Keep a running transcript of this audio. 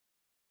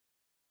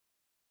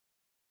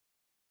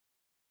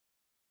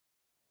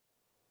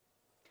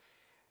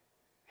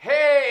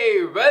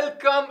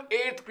welcome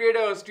 8th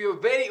graders to your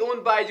very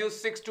own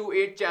BYJU'S 6 to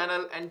 8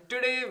 channel, and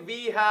today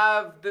we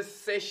have this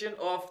session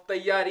of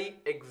Tayyari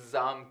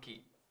exam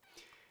ki.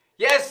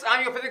 Yes,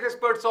 I'm your physics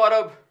expert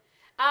Saurabh.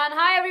 And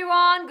hi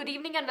everyone, good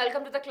evening and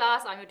welcome to the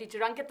class. I'm your teacher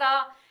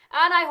Ankita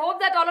and I hope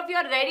that all of you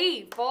are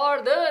ready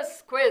for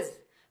this quiz.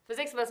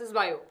 Physics versus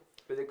Bio.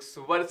 Physics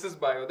versus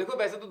Bio. देखो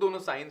वैसे तो दोनों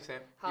science हैं,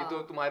 ये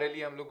तो तुम्हारे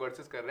लिए हम लोग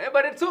वर्सेस कर रहे हैं,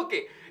 but it's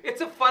okay.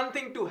 It's a fun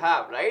thing to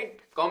have, right?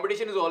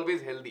 Competition is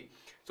always healthy.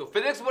 So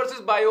physics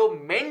versus Bio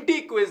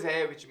Menti quiz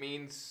है, which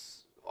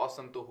means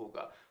awesome तो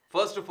होगा.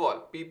 First of all,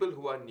 people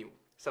who are new,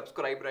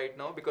 subscribe right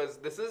now because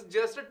this is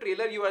just a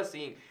trailer you are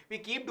seeing. We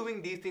keep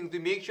doing these things. We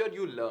make sure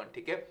you learn.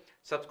 ठीक है?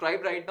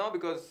 Subscribe right now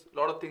because a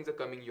lot of things are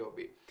coming your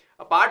way.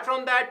 Apart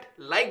from that,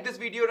 like this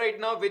video right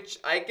now, which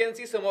I can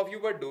see some of you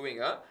were doing.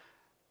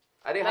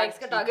 अरे likes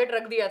का target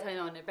रख दिया था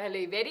इन्होंने पहले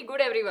ही. Very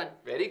good everyone.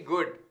 Very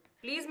good.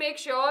 Please make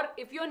sure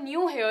if you're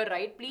new here,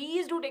 right,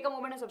 please do take a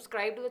moment and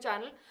subscribe to the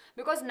channel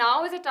because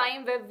now is a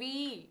time where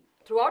we,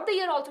 throughout the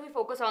year also we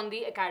focus on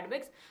the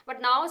academics, but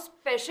now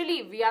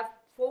especially we are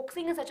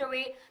focusing in such a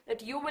way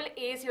that you will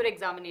ace your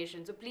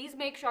examination. So please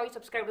make sure you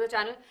subscribe to the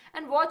channel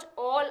and watch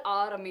all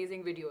our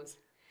amazing videos.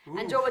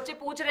 And जो बच्चे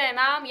पूछ रहे हैं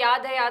ma'am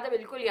याद है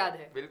बिल्कुल याद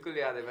है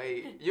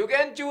भाई. You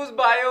can choose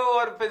bio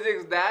or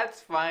physics,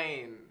 that's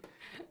fine.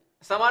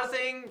 Some are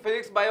saying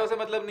physics bio से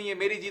मतलब नहीं है,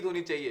 मेरी जीत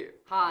होनी चाहिए.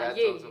 हाँ, that's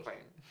ये also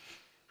fine.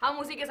 हम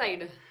उसी के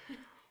साइड.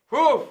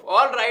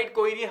 All right,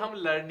 कोई नहीं, हम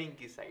learning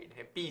की साइड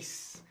है.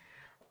 Peace.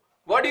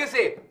 What do you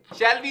say?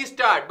 Shall we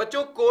start?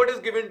 बच्चों, code is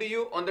given to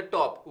you on the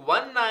top.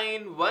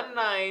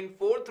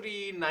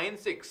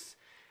 19194396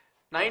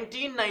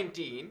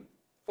 1919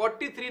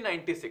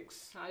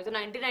 4396. हाँ, ये तो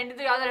 1990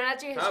 तो याद रहना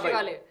चाहिए हिस्ट्री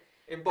वाले.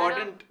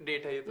 Important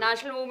date है ये तो.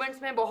 नेशनल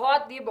मूवमेंट्स में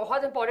बहुत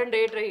important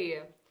date रही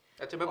है.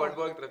 अच्छा, मैं वर्ल्ड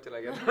वॉर की तरफ चला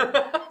गया.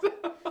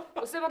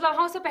 उससे मतलब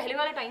हाँ, उससे पहले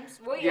वाले टाइम्स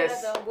वही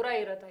era था, बुरा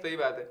era था. सही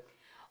बात है.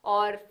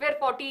 और फिर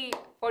 40,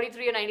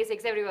 43 और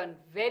 96 everyone.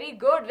 Very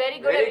good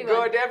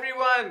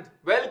everyone.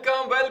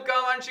 Welcome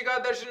Anshika,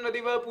 दर्शन,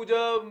 नदीवा,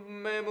 पूजा,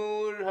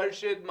 मैमूर,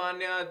 हर्षित,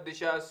 मान्या,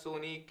 दिशा,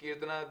 सोनी,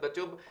 कीर्तना.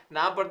 बच्चों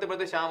नाम पढ़ते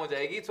पढ़ते शाम हो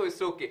जाएगी, so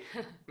it's okay.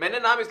 मैंने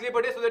नाम इसलिए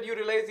पढ़े so that you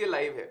realize ये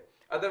live है.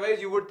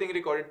 Otherwise you would think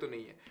recorded तो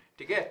नहीं है.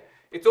 ठीक है?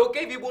 It's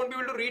okay, we won't be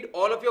able to read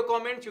all of your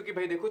comments क्योंकि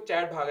भाई देखो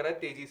चैट भाग रहा है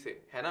तेजी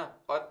से, है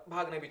ना? और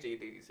भागना भी चाहिए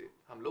तेजी से.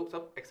 हम लोग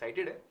सब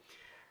excited है.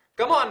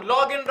 Come on,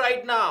 log in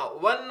right now.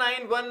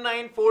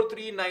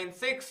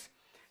 19194396.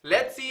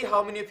 Let's see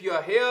how many of you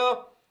are here.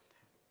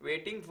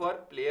 Waiting for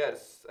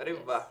players. अरे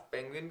वाह,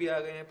 penguin भी आ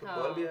गए हैं,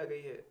 football भी आ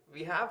गई है.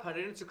 We have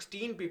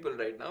 116 people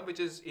right now,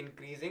 which is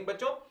increasing.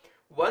 बच्चों,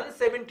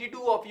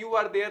 172 of you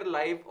are there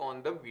live on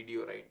the video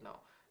right now.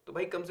 तो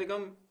भाई कम से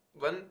कम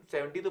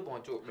 170 तो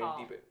पहुंचो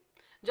मेंटी पे.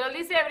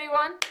 जल्दी से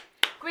everyone,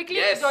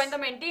 quickly join the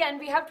Menti and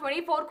we have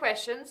 24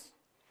 questions.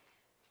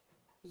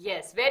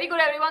 Yes, very good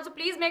everyone. So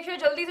please make sure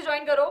जल्दी से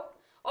join करो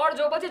और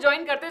जो बच्चे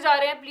join करते जा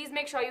रहे हैं, please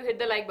make sure you hit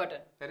the like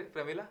button. अरे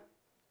प्रमिला,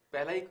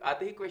 पहला ही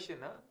आते ही question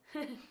ना.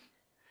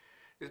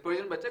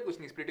 Dispersion बच्चा कुछ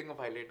नहीं, splitting of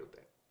highlight होता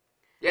है.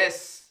 Yes,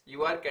 you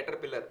are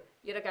caterpillar.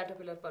 ये रहा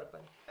caterpillar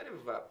purple. अरे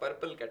वाह,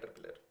 purple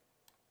caterpillar.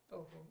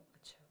 ओहो,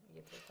 अच्छा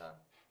ये तो था.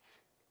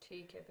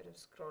 ठीक है, फिर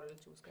scroll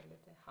choose कर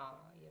लेते हैं. हाँ,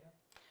 ये रहा.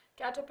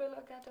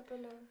 Caterpillar.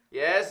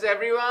 Yes,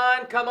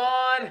 everyone, come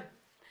on.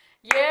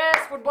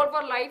 Yes, football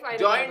for life.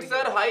 Join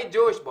sir, high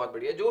जोश. बहुत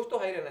बढ़िया, जोश तो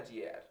हाई रहना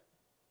चाहिए यार.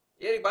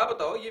 यार एक बात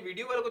बताओ, ये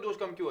वीडियो वालों को जोश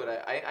कम क्यों हो रहा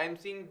है? I am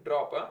seeing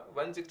drop.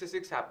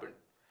 166 happened.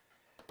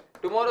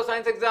 Tomorrow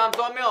science exam,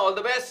 Soumya, all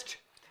the best.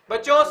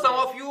 बच्चों, some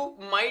of you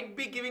might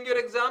be giving your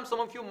exams,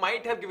 some of you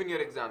might have given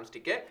your exams,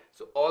 ठीक है?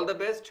 So all the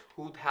best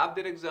who have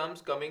their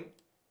exams coming.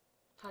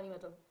 हाँ नहीं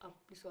मतलब,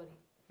 please sorry.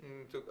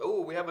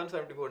 Oh, we have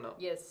 174 now.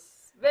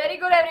 Yes, very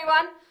good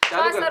everyone. So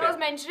as sir was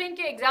mentioning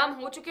कि exam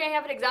हो चुके हैं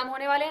या फिर exam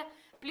होने वाले हैं.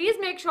 Please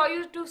make sure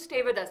you to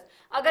stay with us.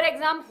 अगर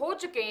exam हो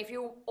चुके हैं, if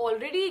you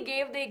already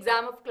gave the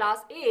exam of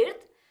class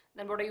 8th,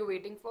 then what are you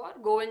waiting for?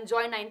 Go and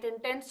join 9th and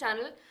 10th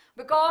channel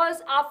because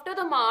after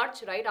the March,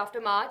 right, after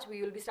March,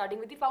 we will be starting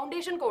with the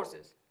foundation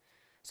courses.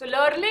 So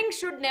learning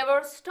should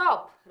never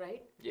stop,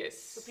 right? Yes.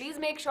 So please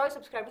make sure you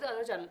subscribe to the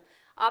other channel.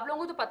 आप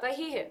लोगों को तो पता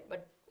ही है,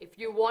 but if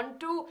you want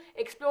to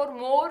explore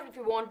more, if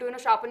you want to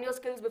sharpen your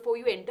skills before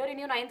you enter in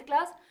your 9th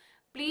class,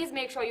 please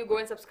make sure you go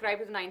and subscribe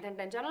to the 9th and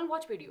 10th channel and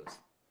watch videos.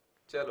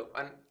 चलो,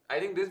 and I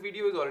think this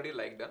video is already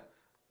liked,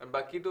 and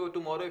बाकी तो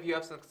tomorrow if you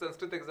have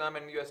Sanskrit exam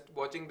and you are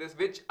watching this,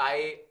 which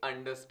I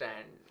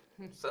understand.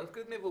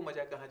 Sanskrit में वो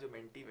मजा कहाँ जो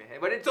mentee में है,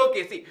 but it's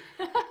okay. See,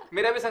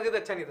 मेरा भी संस्कृत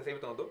अच्छा नहीं था, सही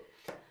बताऊँ तो.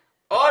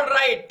 All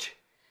right,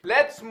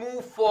 let's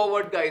move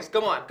forward, guys.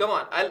 Come on.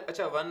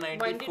 अच्छा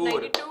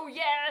 194.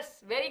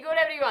 Yes, very good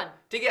everyone.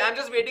 ठीक है, I'm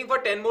just waiting for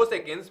 10 more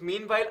seconds.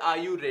 Meanwhile, are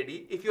you ready?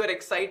 If you are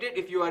excited,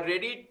 if you are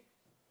ready,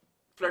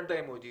 flood the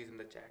emojis in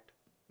the chat.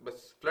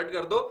 बस flood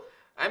कर दो.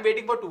 I'm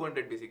waiting for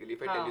 200 basically,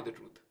 if I tell you the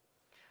truth.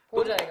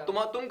 हो जाएगा.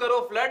 तुम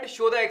करो flood,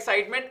 show the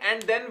excitement,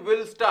 and then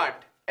we'll start.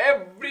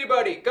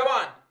 Everybody, come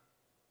on.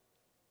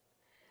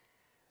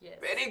 Yes.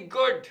 Very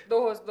good.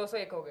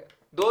 201 हो गए.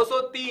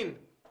 203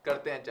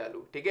 करते हैं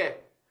चालू, ठीक है?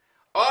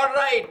 All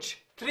right,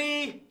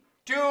 3,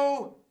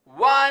 2,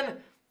 1.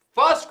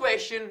 First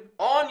question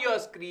on your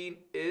screen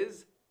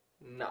is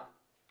now.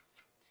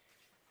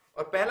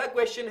 और पहला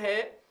क्वेश्चन है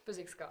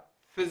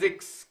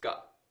फिजिक्स का.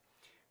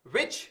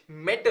 Which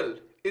metal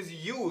is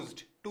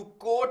used to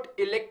coat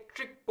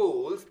electric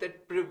poles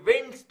that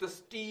prevents the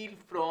steel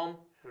from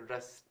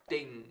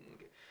rusting?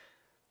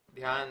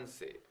 ध्यान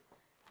से,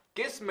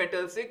 किस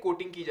मेटल से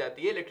कोटिंग की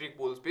जाती है इलेक्ट्रिक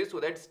पोल्स पे so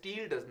that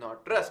steel does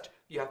not rust?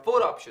 You have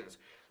 4 options: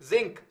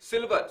 zinc,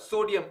 silver,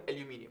 sodium,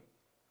 aluminium.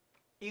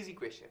 Easy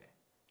question है.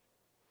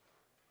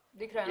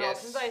 दिख रहा है ना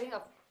options? I think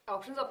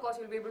options of course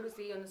you'll be able to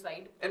see on the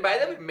side. And by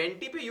the way,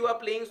 Menti पे you are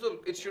playing, so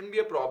it shouldn't be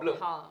a problem.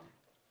 हाँ,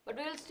 but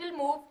we will still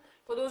move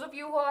for those of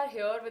you who are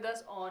here with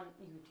us on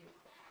YouTube.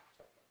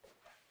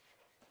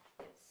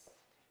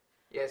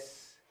 Yes.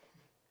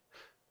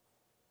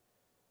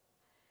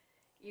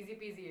 Easy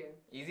peasy है.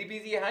 Easy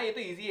peasy है, हाँ ये तो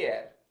easy है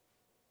यार.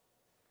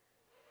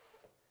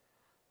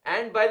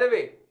 And by the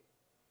way,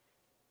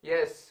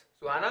 yes,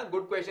 Suhana,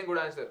 good question, good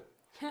answer.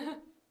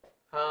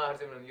 हाँ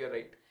Harsimran, you are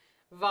right.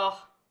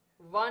 वाह,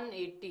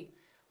 180.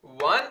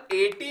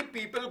 180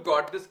 people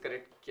got this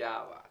correct. क्या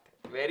बात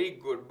है, very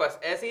good. बस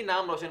ऐसे ही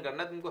नाम रोशन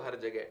करना तुमको हर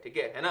जगह, ठीक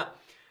है ना?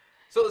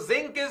 So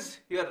zinc is,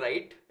 you are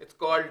right. It's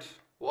called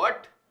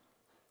what?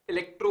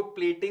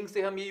 Electroplating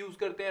से हम ये यूज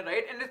करते हैं,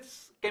 right? And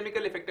it's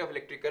chemical effect of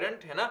electric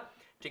current, है ना?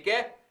 ठीक है?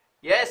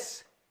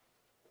 Yes.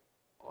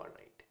 All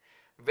right.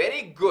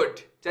 Very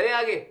good. चलें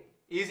आगे.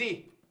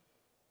 Easy.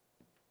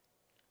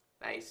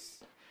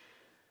 Nice.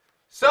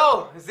 So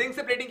zinc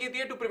से plating की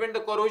थी to prevent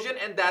the corrosion,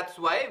 and that's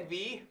why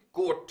we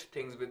coat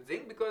things with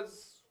zinc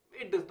because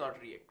it does not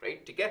react,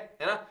 right? ठीक है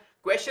ना?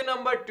 Question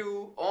number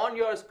 2 on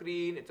your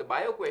screen. It's a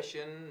bio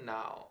question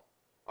now.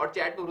 और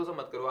chat पे भरोसा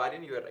मत करो,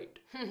 Aryan, you are right.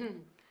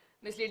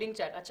 Misleading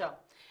chat. अच्छा.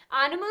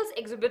 Animals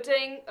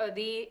exhibiting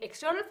the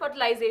external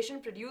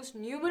fertilization produce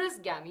numerous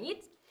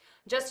gametes.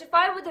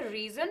 Justify with a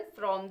reason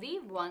from the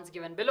ones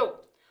given below.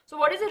 So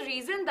what is the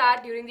reason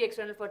that during the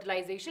external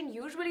fertilization,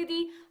 usually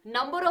the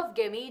number of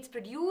gametes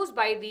produced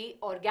by the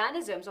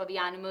organisms or the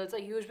animals are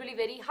usually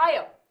very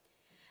higher?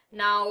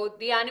 Now,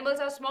 the animals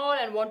are small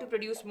and want to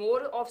produce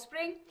more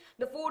offspring.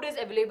 The food is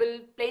available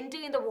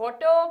plenty in the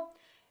water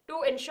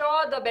to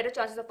ensure the better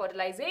chances of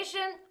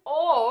fertilization,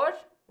 or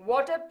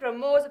water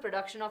promotes the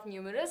production of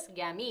numerous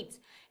gametes.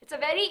 It's a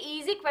very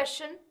easy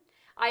question.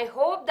 I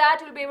hope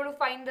that you'll be able to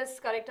find this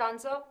correct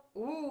answer.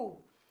 Ooh.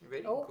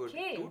 Very good.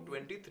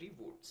 223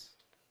 votes.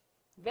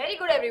 Very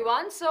good,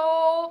 everyone.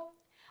 So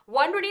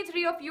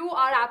 123 of you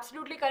are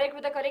absolutely correct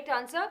with the correct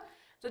answer.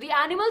 So the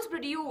animals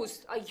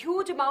produce a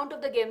huge amount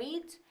of the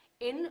gametes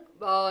in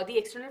the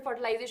external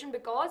fertilization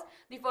because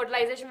the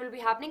fertilization will be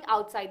happening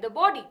outside the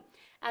body,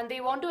 and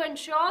they want to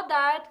ensure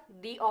that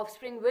the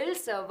offspring will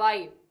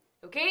survive.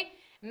 Okay,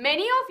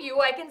 many of you,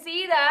 I can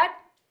see that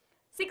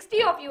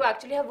 60 of you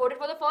actually have voted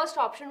for the first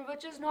option,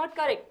 which is not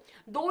correct,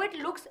 though it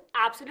looks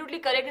absolutely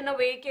correct in a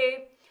way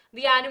that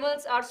the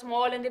animals are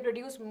small and they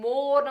produce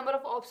more number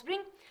of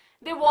offspring.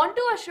 They want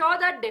to assure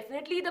that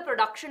definitely the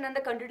production and the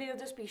continuity of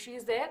the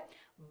species is there,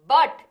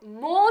 but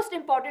most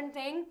important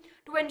thing,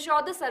 to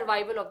ensure the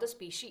survival of the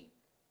species.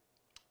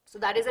 So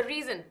that is the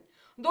reason.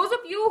 Those of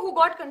you who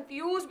got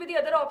confused with the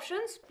other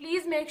options,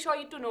 please make sure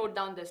you to note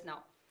down this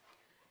now.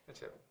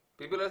 Achha.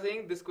 People are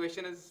saying this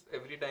question is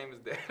every time is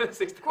there.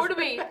 Could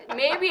be.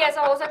 Maybe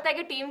ऐसा हो सकता है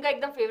कि team का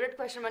एकदम favorite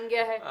question बन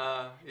गया है.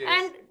 Yes.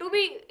 And to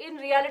be in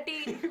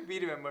reality, we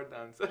remembered the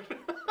answer.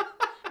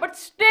 But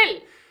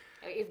still,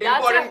 if that's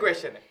important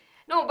question है.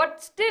 No,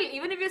 but still,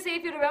 even if you say,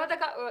 if you remember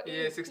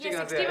the 60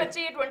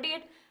 बच्चे,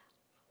 28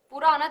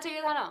 पूरा आना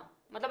चाहिए था ना.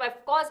 मतलब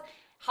of course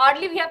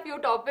hardly we have few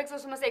topics,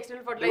 उसमें से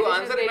external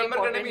fertilization is very important. Answer remember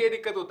करने में ये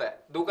दिक्कत होता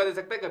है. धोखा दे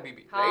सकता है कभी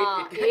भी,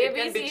 right? It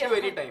can ditch you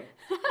any time.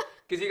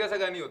 किसी का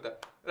सगा नहीं होता,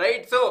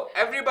 right? So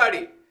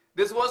everybody,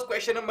 this was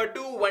question number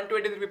 2.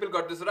 123 people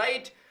got this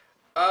right.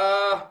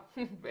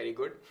 Very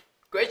good.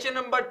 Question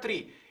number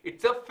 3.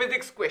 It's a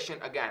physics question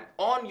again.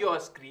 On your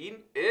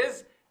screen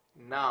is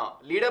now.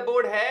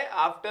 Leaderboard है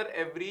after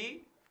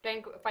every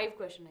 5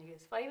 question, I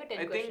guess. 5 or 10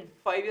 I question.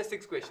 think 5 या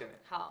 6 question है.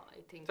 हाँ,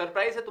 I think.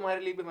 Surprise है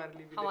तुम्हारे लिए भी, हमारे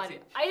लिए भी. हमारे.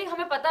 I think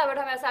हमें पता है, but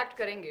हम ऐसा act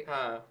करेंगे.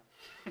 हाँ.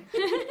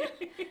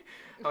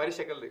 हमारी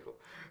शक्ल देखो.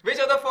 Which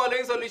of the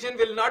following solution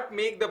will not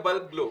make the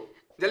bulb glow?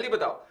 जल्दी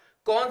बताओ.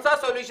 कौन सा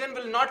solution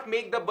will not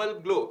make the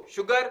bulb glow?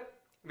 Sugar,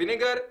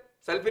 vinegar,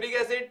 sulfuric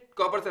acid,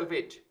 copper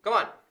sulfate. Come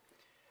on.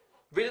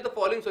 Which of the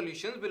following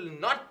solutions will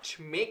not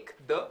make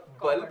the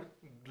bulb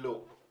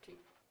glow?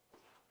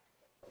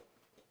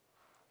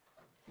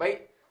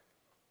 Bhai,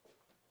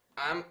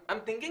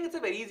 I'm thinking it's a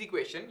very easy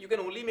question. You can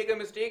only make a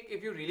mistake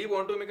if you really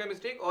want to make a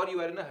mistake or you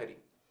are in a hurry.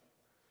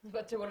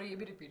 बच्चे बोल रहे ये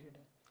भी repeated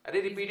है.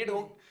 अरे repeated हो.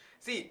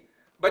 See,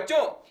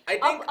 बच्चों, I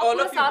think all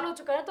of you. साल हो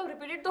चुका है तो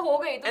repeated तो हो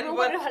गई. तो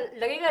लोगों को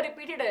लगेगा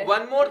repeated है.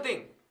 One more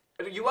thing.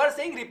 You are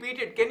saying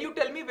repeated. Can you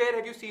tell me where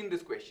have you seen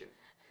this question?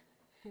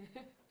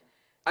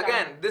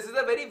 Again, this is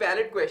a very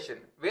valid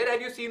question. Where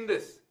have you seen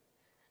this?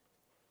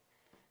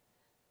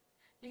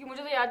 क्योंकि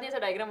मुझे तो याद नहीं, ऐसा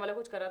डायग्राम वाला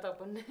कुछ करा था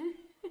अपन ने.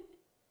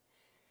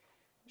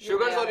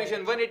 Sugar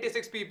solution,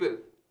 186 people.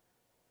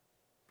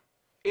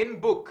 In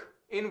book,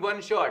 in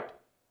one shot.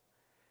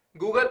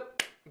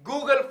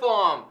 Google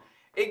form.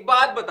 एक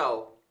बात बताओ,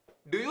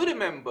 do you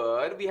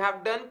remember we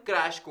have done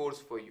crash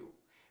course for you?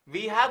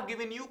 We have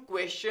given you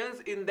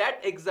questions in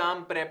that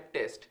exam prep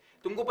test.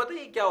 तुमको पता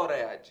है क्या हो रहा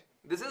है आज?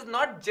 This is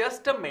not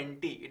just a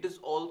mentee, it is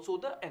also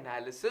the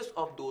analysis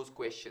of those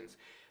questions.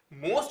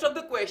 Most of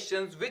the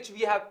questions which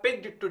we have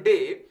picked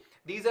today,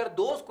 these are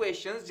those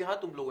questions जहां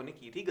तुम लोगों ने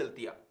की थी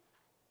गलतियां.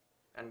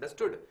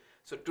 Understood?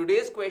 So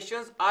today's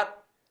questions are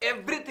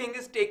everything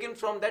is taken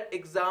from that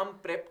exam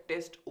prep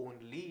test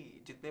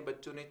only. जितने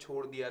बच्चों ने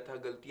छोड़ दिया था,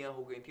 गलतियां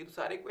हो गई थी, तो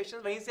सारे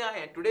questions वहीं से आए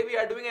हैं. Today we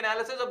are doing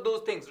analysis of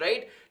those things,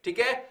 right? ठीक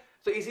है?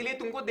 So इसीलिए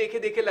तुमको देखे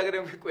देखे लग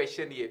रहे होंगे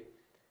question ये.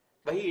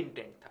 वही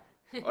intent था.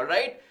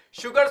 Alright?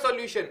 Sugar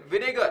solution,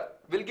 vinegar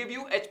will give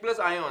you H plus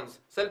ions.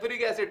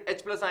 Sulfuric acid,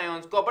 H plus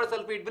ions. Copper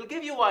sulfate will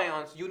give you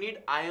ions. You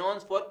need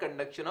ions for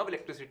conduction of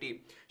electricity.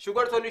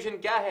 Sugar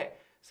solution क्या है?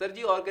 Sir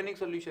जी organic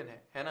solution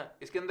है ना.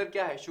 इसके अंदर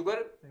क्या है? Sugar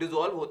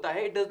dissolve होता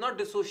है. It does not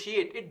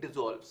dissociate, it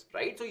dissolves,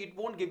 right? So it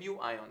won't give you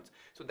ions.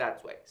 So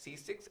that's why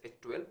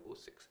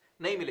C6H12O6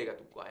 नहीं मिलेगा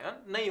तुमको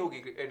आयन, नहीं होगी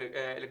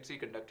इलेक्ट्रिसिटी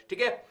कंडक्ट.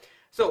 ठीक है?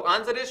 So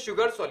answer is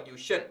sugar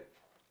solution.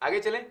 आगे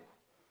चलें.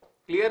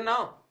 Clear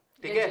now?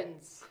 ठीक है?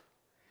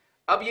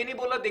 अब ये नहीं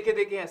बोला देखे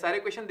देखे हैं, सारे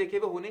क्वेश्चन देखे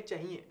हुए होने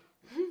चाहिए.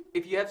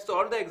 If you have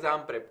solved the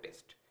exam prep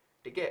test.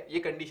 ठीक है? ये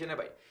कंडीशन है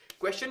भाई.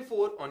 Question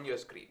 4 on your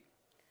screen.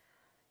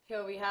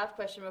 Here we have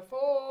question number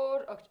 4.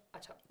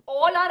 Okay.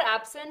 All are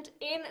absent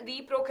in the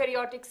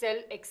prokaryotic cell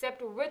except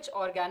which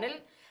organelle?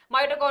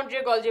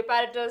 Mitochondria, Golgi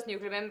apparatus,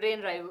 nuclear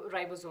membrane,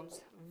 ribosomes.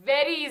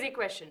 Very easy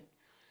question.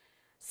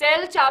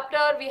 Cell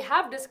chapter we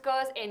have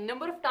discussed a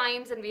number of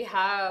times, and we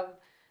have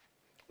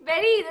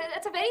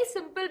it's a very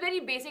simple, very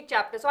basic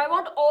chapter. So I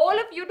want all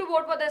of you to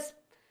vote for this.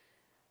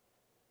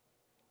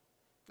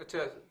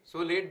 अच्छा,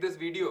 so late this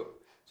video.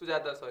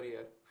 Sujata, sorry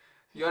yaar.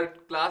 Your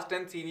class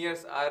 10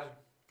 seniors are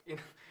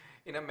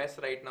in a mess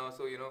right now,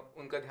 so you know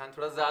उनका ध्यान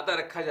थोड़ा ज्यादा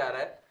रखा जा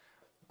रहा है.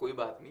 कोई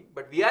बात नहीं,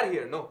 but we are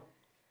here, no?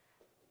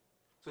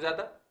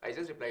 Sujata, I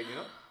just replied, you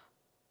know.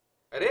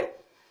 अरे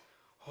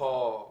हो.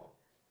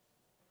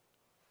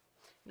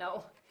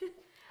 Now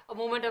a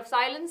moment of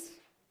silence.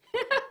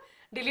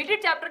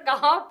 Deleted chapter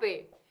कहाँ पे?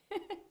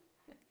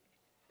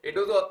 It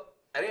was all,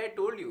 अरे I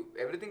told you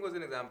everything was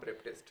an exam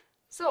prep test.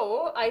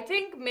 So I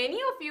think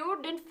many of you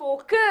didn't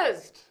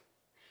focus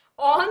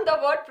on the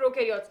word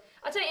prokaryotes.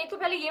 अच्छा, एक तो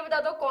पहले ये बता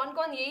दो कौन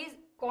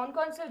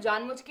कौन सिर्फ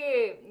जानबूझ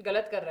के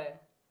गलत कर रहा है.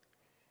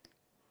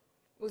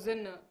 उस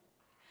दिन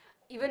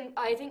even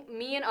I think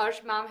me and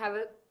Arsh ma'am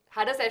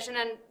had a session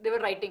and they were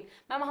writing,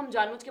 ma'am हम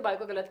जानबूझ के बाल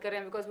को गलत कर रहे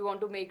हैं because we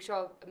want to make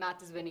sure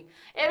math is winning.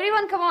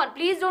 Everyone come on,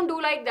 please don't do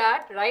like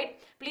that, right?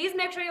 Please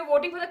make sure you're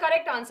voting for the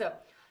correct answer.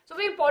 So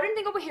the important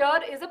thing over here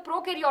is the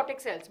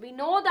prokaryotic cells. We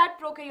know that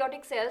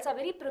prokaryotic cells are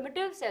very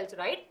primitive cells,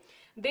 right?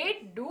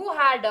 They do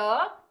had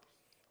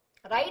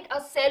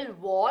a cell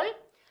wall,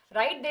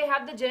 right? They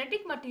have the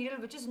genetic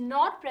material which is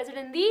not present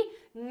in the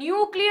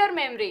nuclear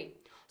membrane.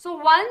 So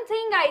one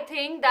thing I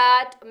think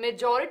that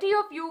majority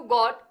of you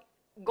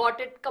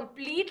got it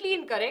completely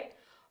incorrect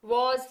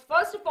was,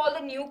 first of all, the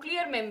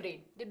nuclear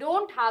membrane. They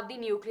don't have the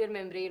nuclear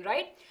membrane,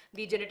 right?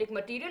 The genetic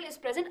material is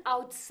present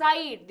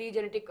outside the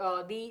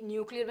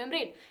nuclear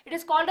membrane. It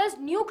is called as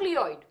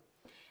nucleoid.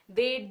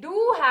 They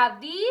do have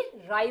the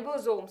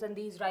ribosomes, and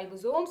these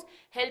ribosomes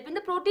help in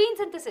the protein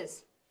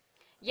synthesis.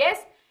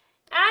 Yes,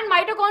 and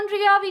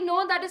mitochondria, we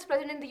know that is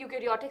present in the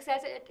eukaryotic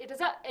cells. It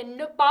is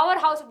a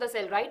powerhouse of the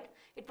cell, right?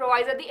 It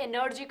provides the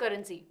energy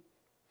currency.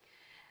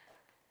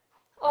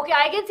 Okay,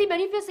 I can see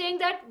many of you saying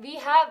that we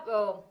have,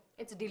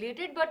 it's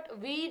deleted, but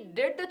we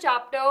did the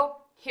chapter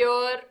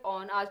here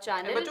on our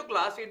channel. And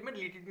class 8 mein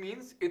deleted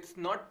means it's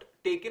not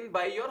taken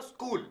by your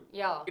school.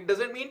 Yeah. It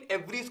doesn't mean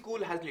every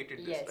school has deleted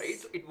this, yes, right?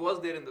 So it was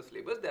there in the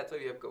syllabus, that's why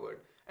we have covered.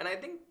 And I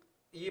think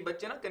ye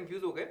bacche na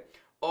confused ho gaye.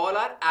 All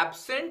are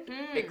absent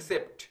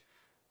except.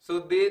 So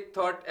they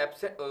thought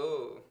absent.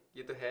 Oh,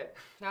 ye to hai.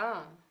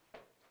 Ah.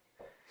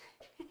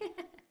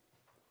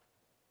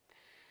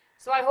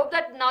 So I hope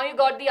that now you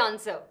got the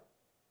answer.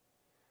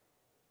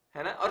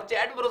 है ना? और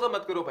chat भरोसा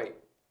मत करो भाई.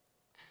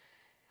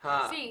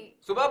 हाँ. See.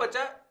 सुबह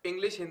बच्चा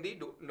English Hindi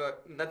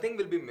nothing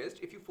will be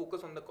missed if you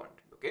focus on the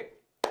content. Okay?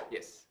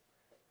 Yes.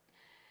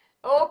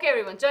 Okay,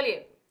 everyone.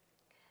 चलिए.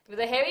 With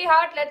a heavy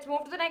heart, let's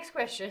move to the next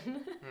question.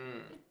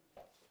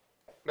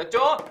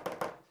 बच्चों,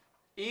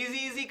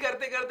 easy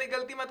करते करते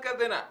गलती मत कर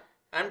देना.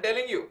 I'm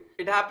telling you,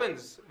 it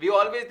happens. We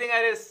always think,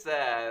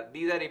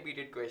 these are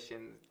repeated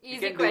questions.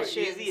 Easy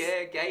questions. Easy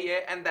है, क्या ही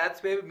है, and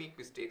that's where we make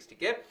mistakes.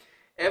 ठीक है?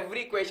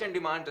 Every question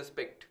demands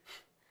respect.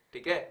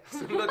 ठीक है?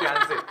 सुन लो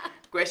ध्यान से.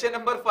 Question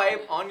number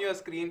 5 on your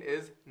screen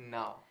is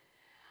now.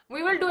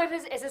 We will do it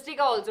as SST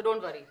का also,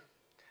 don't worry.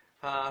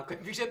 हाँ,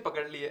 confusion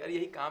पकड़ ली है. अरे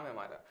यही काम है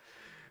हमारा.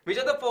 Which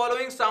of the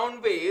following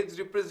sound waves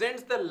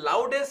represents the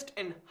loudest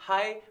and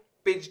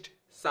high-pitched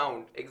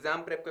sound?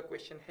 Exam prep का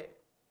question है.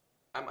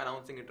 I'm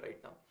announcing it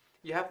right now.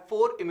 You have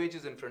 4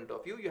 images in front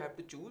of you. You have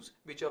to choose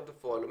which of the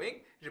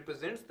following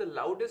represents the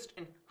loudest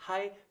and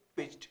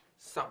high-pitched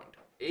sound.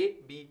 A,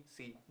 B,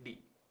 C, D.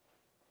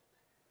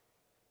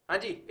 हाँ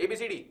जी, A, B,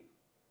 C, D.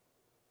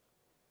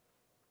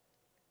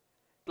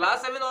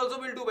 Class 7 also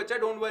will do, bacha.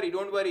 Don't worry,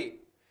 don't worry.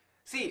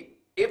 See,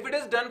 if it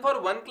is done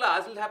for one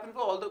class, it will happen for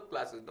all the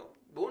classes. No,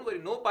 don't worry.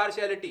 No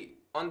partiality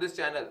on this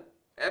channel.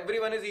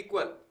 Everyone is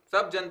equal.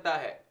 Sab janta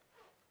hai.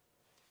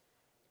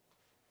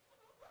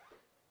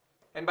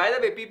 And by the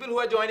way, people who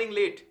are joining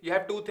late, you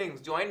have two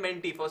things. Join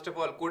Menti. First of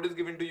all, code is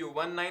given to you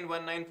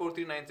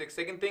 19194396.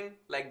 Second thing,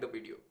 like the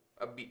video.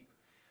 अभी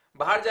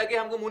बाहर जाके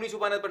हमको मुंह नहीं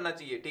छुपाना पड़ना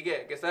चाहिए, ठीक है?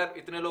 कि सर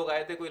इतने लोग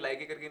आए थे, कोई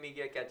लाइक करके नहीं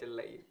किया, क्या चल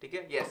रहा है ये, ठीक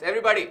है? Yes,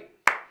 everybody.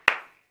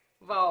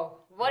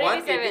 Wow,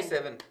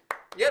 187.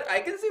 Yaar, I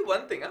can see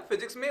one thing,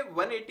 physics में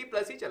 180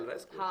 plus ही चल रहा है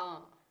इसको. हाँ.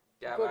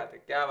 क्या बात है,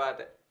 क्या बात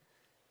है?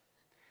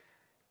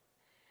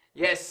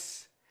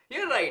 Yes,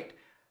 you're right.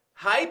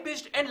 High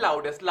pitched and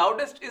loudest.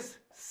 Loudest is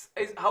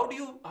how do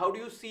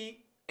you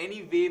see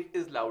any wave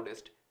is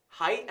loudest?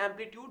 High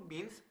amplitude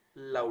means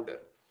louder.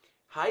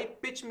 High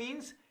pitch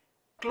means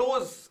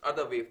close are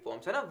the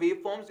waveforms. है ना?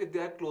 Waveforms, if they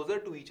are closer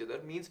to each other,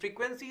 means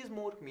frequency is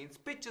more, means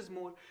pitch is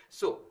more.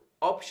 So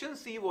option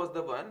C was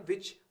the one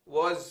which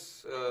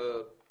was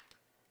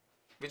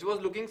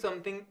looking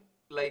something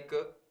like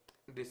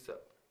this.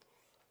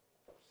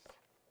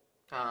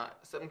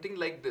 Something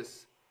like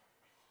this.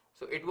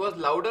 So it was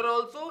louder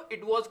also,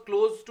 it was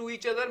close to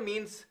each other,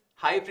 means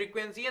high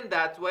frequency, and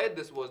that's why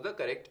this was the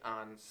correct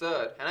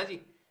answer. है ना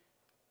जी?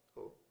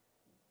 Oh.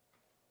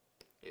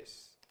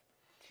 Yes.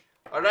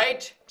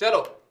 Alright,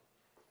 chalo.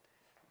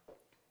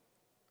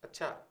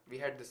 Acha, we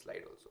had this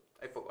slide also.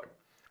 I forgot.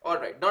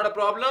 Alright, not a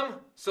problem.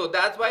 So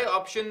that's why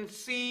option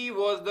C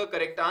was the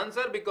correct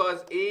answer,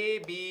 because A,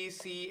 B,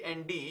 C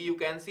and D, you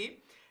can see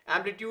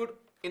amplitude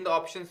in the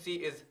option C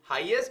is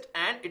highest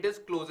and it is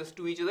closest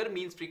to each other,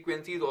 means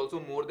frequency is also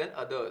more than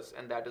others,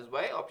 and that is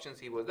why option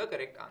C was the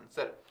correct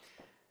answer.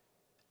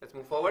 Let's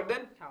move forward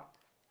then.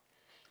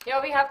 Here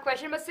we have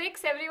question number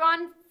 6,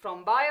 everyone,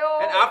 from bio.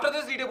 And after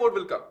this leaderboard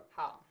will come.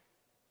 हाँ.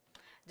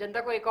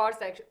 जनता को एक और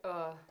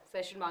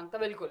session मांगता,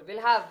 बिल्कुल.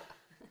 We'll have.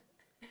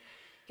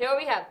 Here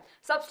we have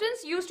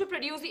substance used to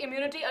produce the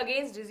immunity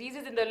against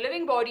diseases in the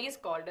living body is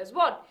called as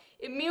what?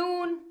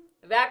 Immune,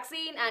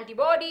 vaccine,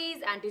 antibodies,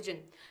 antigen.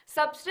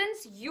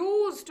 Substance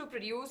used to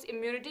produce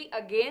immunity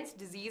against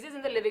diseases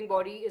in the living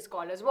body is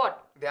called as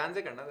what? ध्यान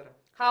से करना जरा.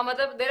 हाँ,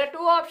 मतलब there are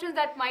two options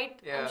that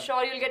might, I'm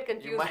sure you'll get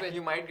confused with.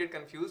 You might get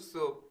confused,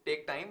 so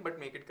take time but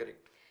make it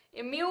correct.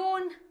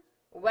 Immune,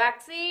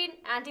 vaccine,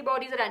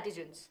 antibodies or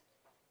antigens?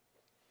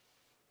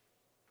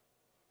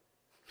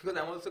 Because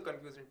I'm also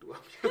confused in two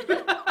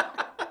options.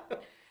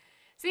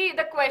 See,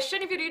 the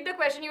question, if you read the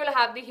question, you will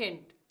have the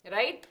hint,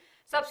 right?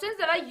 Substances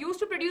that are used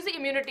to produce the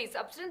immunity,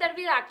 substance that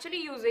we are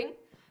actually using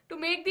to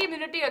make the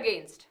immunity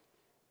against.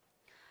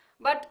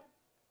 But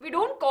we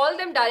don't call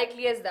them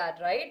directly as that,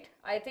 right?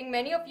 I think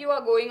many of you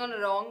are going on a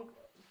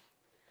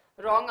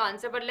wrong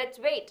answer, but let's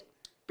wait.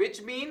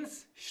 Pitch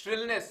means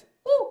shrillness.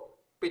 Ooh.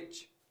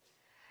 Pitch.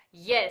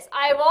 Yes,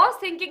 I was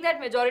thinking that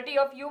majority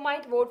of you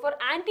might vote for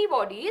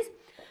antibodies,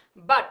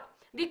 but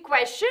the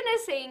question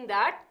is saying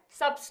that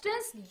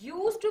substance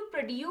used to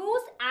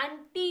produce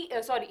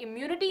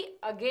immunity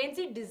against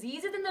the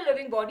diseases in the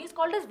living body is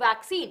called as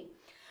vaccine.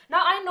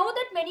 Now, I know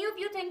that many of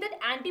you think that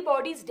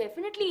antibodies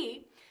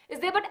definitely is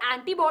there, but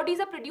antibodies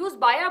are produced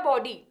by our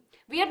body.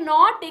 We are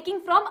not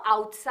taking from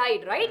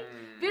outside, right?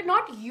 We are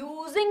not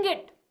using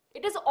it.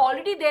 It is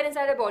already there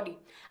inside our body.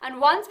 And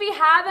once we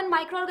have a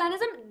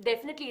microorganism,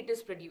 definitely it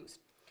is produced.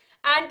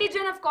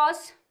 Antigen, of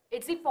course,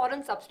 it's the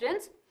foreign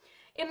substance.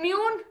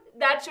 Immune,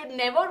 that should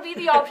never be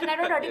the option. I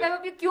don't know 35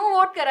 of you क्यों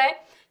vote करा है?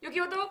 क्योंकि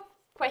वो तो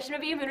question में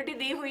भी immunity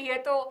दी हुई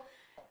है, तो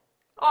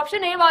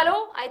option A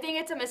वालों, I think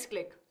it's a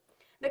misclick.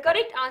 The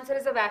correct answer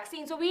is a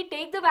vaccine. So we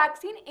take the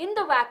vaccine. In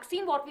the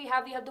vaccine, what we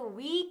have the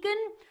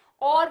weakened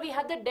or we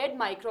have the dead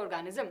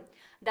microorganism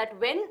that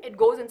when it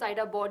goes inside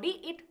our body,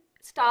 it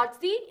starts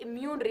the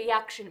immune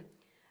reaction,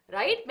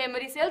 right?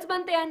 Memory cells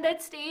bante and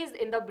that stays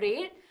in the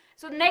brain.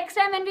 So next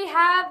time when we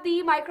have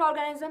the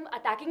microorganism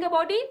attacking the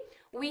body,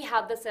 we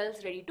have the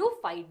cells ready to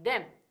fight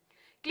them.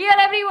 Clear,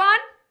 everyone?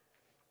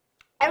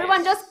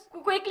 Everyone, yes. Just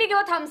quickly give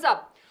a thumbs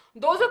up.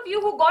 Those of you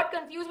who got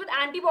confused with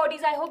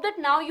antibodies, I hope that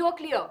now you are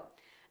clear.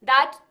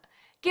 That,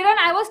 Kiran,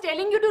 I was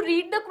telling you to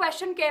read the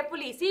question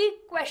carefully. See,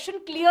 question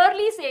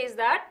clearly says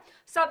that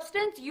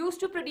substance used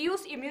to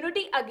produce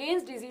immunity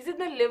against diseases in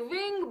the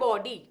living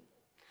body.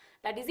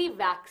 That is the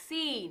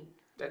vaccine.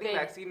 I think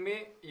vaccine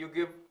mein you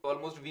give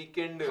almost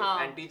weakened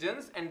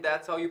antigens and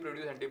that's how you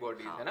produce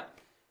antibodies, है ना?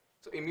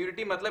 So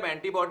immunity matlab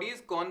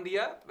antibodies, कौन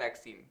दिया?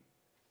 Vaccine.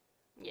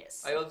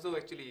 Yes. I also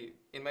actually,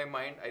 in my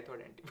mind, I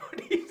thought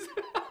antibodies.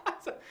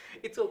 So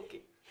it's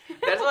okay.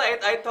 That's why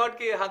I thought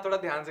कि हाँ थोड़ा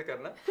ध्यान से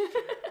करना.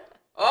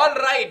 All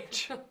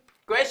right.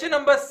 Question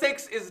number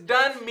 6 is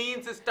done,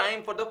 means it's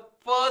time for the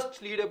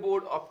first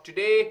leaderboard of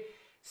today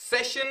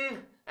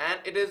session and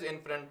it is in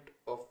front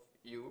of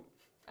you.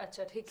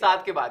 अच्छा ठीक है.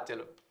 7 के बाद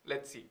चलो.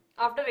 Let's see.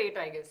 After 8,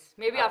 I guess.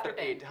 Maybe after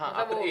 10. 8. हाँ,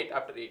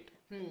 after 8.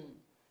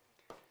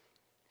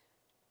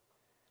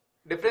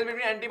 Difference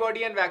between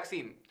antibody and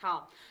vaccine.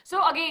 हाँ.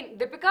 So again,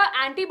 Deepika,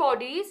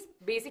 antibodies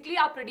basically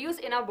are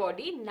produced in our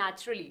body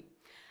naturally.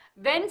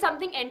 when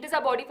something enters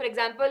our body, for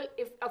example,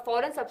 if a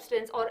foreign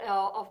substance or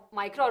a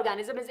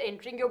microorganism is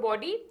entering your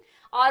body,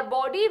 our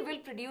body will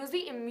produce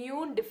the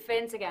immune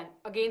defense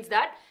against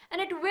that,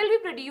 and it will be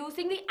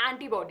producing the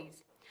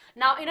antibodies.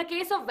 Now, in a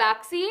case of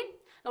vaccine,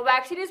 now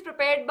vaccine is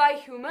prepared by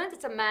humans.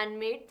 It's a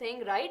man-made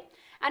thing, right?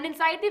 And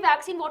inside the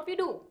vaccine, what we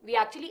do? We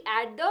actually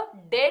add the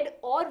dead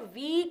or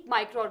weak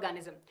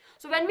microorganism.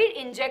 So when we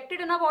inject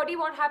it in our body,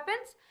 what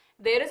happens?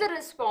 There is a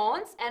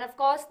response, and of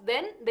course,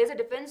 then there's a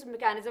defense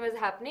mechanism is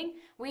happening.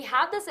 We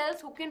have the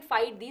cells who can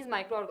fight these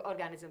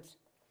microorganisms.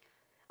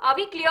 Are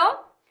we clear?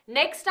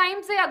 Next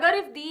time, say, agar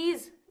if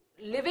these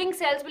living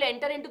cells will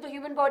enter into the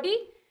human body,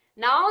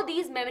 now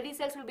these memory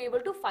cells will be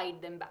able to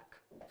fight them back.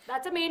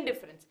 That's the main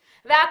difference.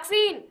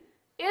 Vaccine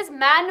is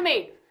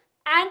man-made.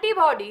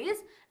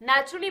 Antibodies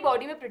naturally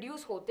body में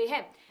produce होते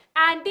हैं.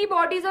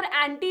 Antibodies और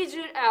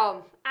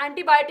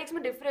antibiotics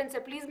में difference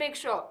है. Please make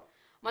sure.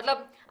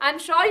 मतलब I'm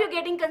sure you're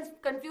getting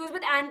confused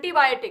with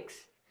antibiotics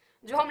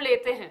जो हम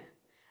लेते हैं,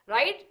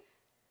 right?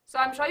 So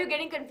I'm sure you're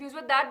getting confused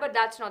with that, but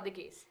that's not the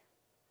case.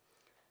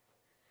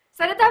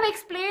 Sarita, I've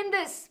explained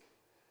this.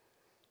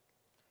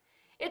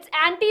 It's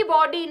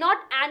antibody, not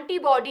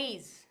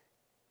antibodies.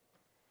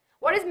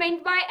 What is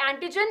meant by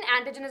antigen?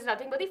 Antigen is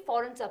nothing but the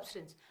foreign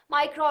substance.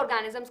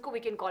 Microorganisms, we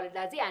can call it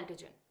as the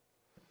antigen.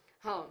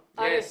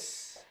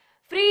 Yes.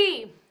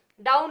 Free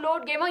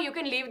download gamer, you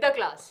can leave the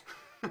class.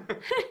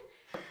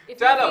 If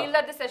you feel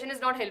that the session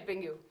is not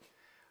helping you.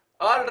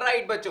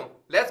 Alright, bachon.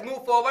 Let's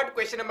move forward.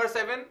 Question number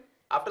 7.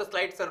 After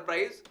slight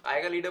surprise,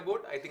 आएगा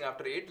leaderboard. I think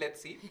after 8.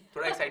 Let's see.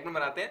 थोड़ा excitement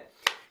बनाते हैं.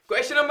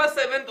 Question number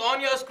 7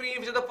 on your screen,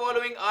 which is the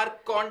following are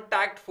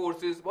contact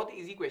forces. बहुत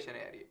easy question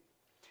है यार ये.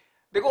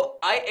 देखो,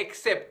 I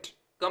accept.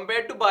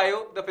 Compared to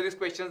bio, the physics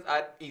questions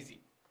are easy.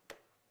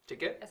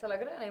 ठीक है? ऐसा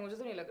लग रहा है? नहीं, मुझे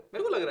तो नहीं लग रहा.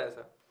 मेरे को लग रहा है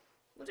ऐसा.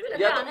 मुझे भी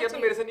लग रहा है. या तो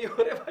मेरे से नहीं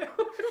हो रहा है.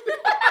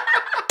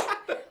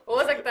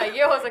 हो सकता है,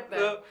 ये हो सकता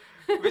है.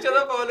 Which of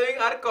the following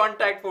are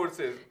contact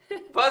forces?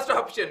 First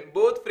option,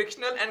 both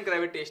frictional and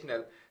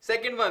gravitational.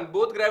 Second one,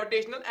 both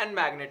gravitational and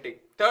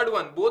magnetic. Third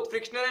one, both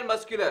frictional and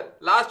muscular.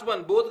 Last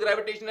one, both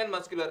gravitational and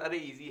muscular. अरे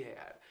easy है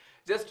यार.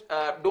 Just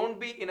don't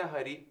be in a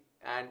hurry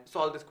and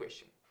solve this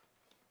question.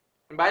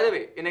 And by the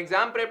way, in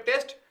exam prep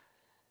test,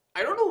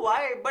 I don't know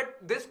why, but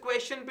this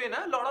question पे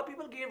ना, a lot of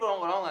people gave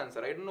wrong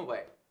answer. I don't know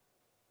why.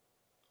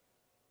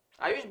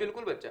 Ayush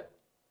बिल्कुल बच्चा,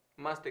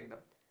 मस्त एकदम.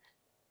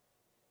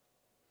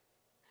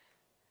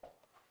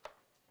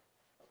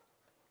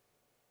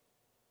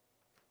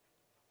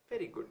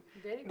 Very good.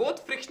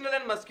 Both frictional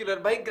and muscular,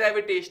 by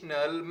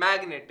gravitational,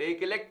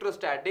 magnetic,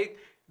 electrostatic,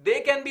 they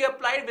can be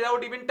applied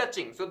without even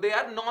touching. So they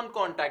are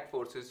non-contact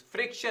forces.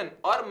 Friction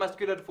or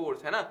muscular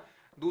force, है ना?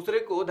 दूसरे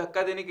को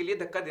धक्का देने के लिए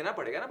धक्का देना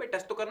पड़ेगा ना भाई,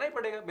 टच तो करना ही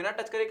पड़ेगा, बिना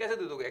टच करे कैसे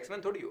दे दोगे,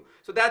 एक्समैन थोड़ी हो.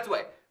 So that's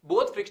why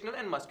both frictional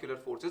and muscular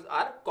forces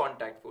are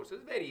contact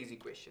forces. Very easy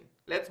question.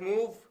 Let's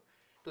move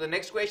to the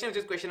next question, which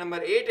is question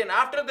number 8, and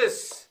after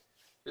this,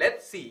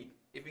 let's see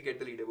if we get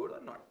the leaderboard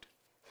or not.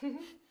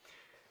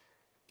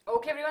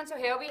 Okay everyone, so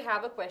here we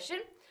have a question.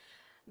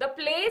 The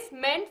place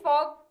meant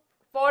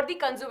for the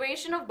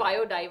conservation of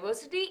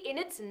biodiversity in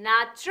its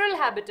natural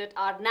habitat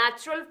are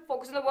natural,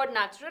 focus on the word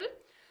natural,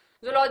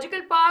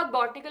 zoological park,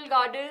 botanical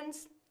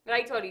gardens,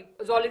 right, sorry,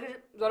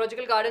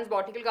 zoological gardens,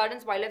 botanical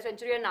gardens, wildlife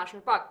sanctuary and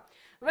national park.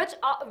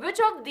 Which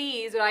of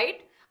these,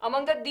 right,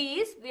 among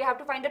these, we have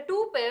to find the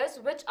two pairs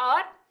which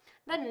are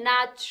the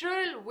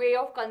natural way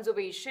of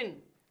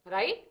conservation,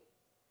 right?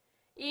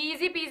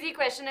 Easy peasy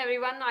question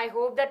everyone. I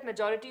hope that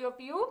majority of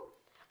you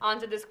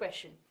answer this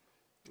question.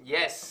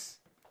 Yes.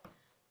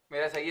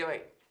 मेरा सही है भाई.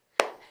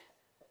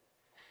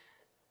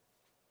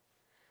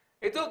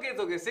 It's okay, it's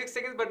okay. 6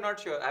 seconds but not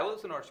sure. I was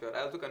also not sure.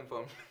 I also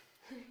confirmed.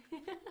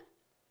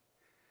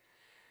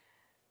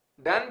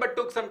 Done but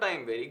took some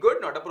time. Very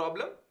good, not a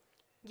problem.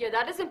 Yeah,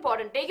 that is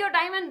important. Take your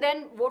time and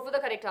then vote for the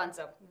correct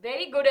answer.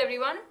 Very good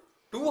everyone.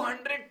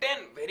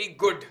 210. Very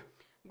good.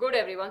 Good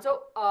everyone.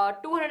 So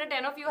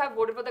 210 of you have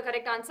voted for the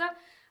correct answer.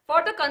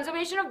 For the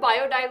conservation of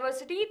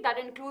biodiversity, that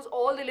includes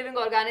all the living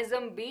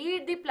organisms, be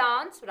it the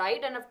plants,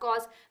 right, and of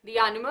course the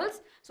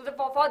animals. So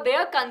for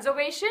their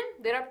conservation,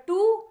 there are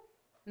two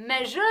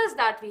measures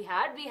that we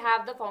had. We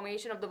have the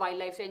formation of the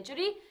wildlife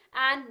sanctuary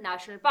and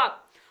national park.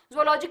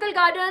 Zoological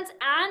gardens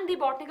and the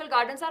botanical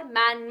gardens are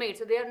man-made,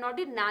 so they are not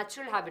the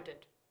natural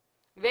habitat.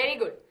 Very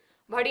good.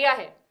 Badhiya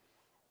hai.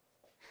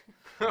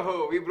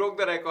 Oh, we broke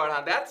the record.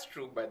 Huh? That's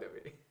true, by the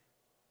way.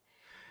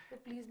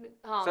 Please,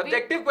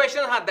 subjective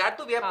questions, that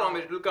too we have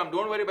promised. It will come.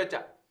 Don't worry,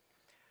 bacha.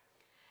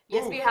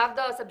 Yes, we have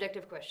the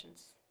subjective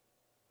questions.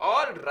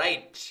 All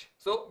right.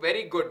 So,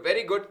 very good,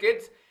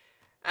 kids.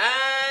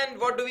 And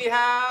what do we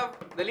have?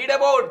 The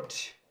leaderboard.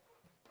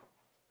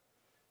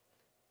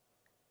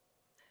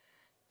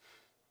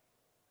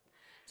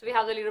 So, we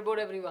have the leaderboard,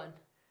 everyone.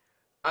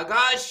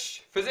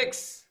 Agash,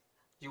 physics.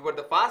 You were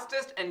the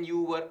fastest and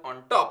you were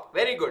on top.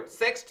 Very good.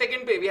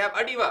 Second pay, we have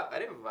Adiva.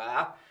 Arey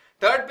wow.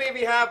 Third pay,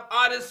 we have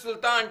R.S.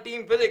 Sultan,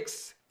 Team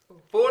Physics.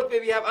 Fourth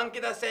pay, we have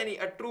Ankita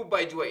Saini, a true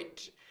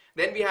BYJU'S.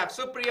 Then we have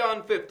Supriya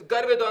on 5th,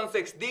 Garvit on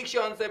 6th,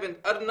 Diksha on 7th,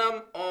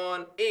 Arnam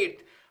on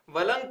 8th,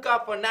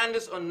 Valanka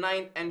Fernandez on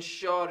 9th, and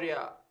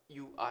Shaurya,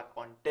 you are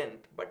on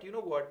 10th. But you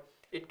know what?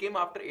 It came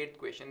after 8th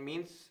question,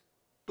 means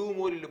 2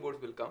 more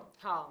leaderboards will come.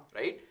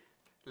 Right?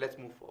 Let's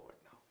move forward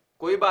now.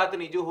 कोई बात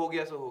नहीं, जो हो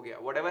गया सो हो गया.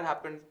 Whatever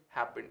happened,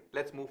 happened.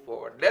 Let's move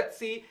forward. Let's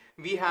see.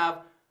 We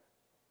have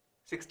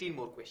 16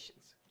 more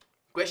questions.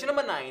 Question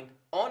number 9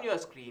 on your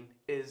screen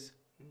is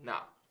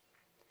now.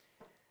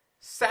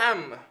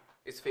 Sam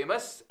is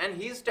famous and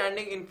he is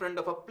standing in front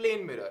of a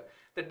plane mirror.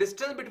 The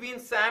distance between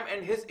Sam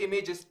and his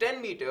image is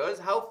 10 meters.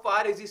 How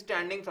far is he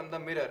standing from the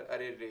mirror?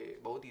 अरे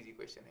रे, बहुत easy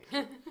question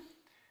है.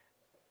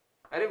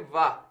 अरे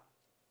वाह,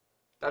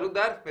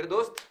 तालुकदार मेरे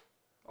दोस्त,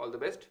 all the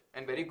best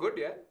and very good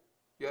यार.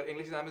 Your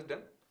English exam is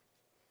done.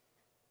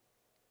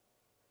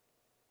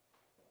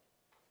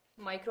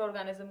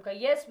 Microorganism का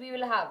yes we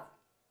will have.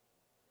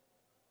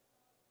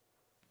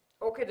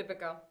 Okay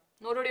Deepika,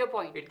 noted your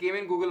point. It came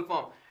in Google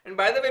form. And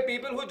by the way,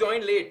 people who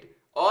joined late,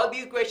 all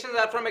these questions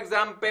are from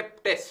exam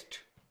pep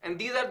test. And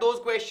these are those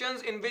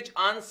questions in which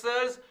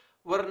answers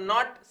were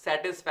not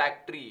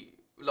satisfactory.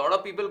 A lot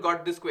of people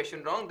got this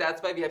question wrong.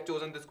 That's why we have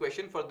chosen this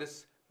question for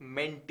this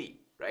mentee.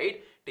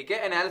 Right? ठीक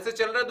है? Analysis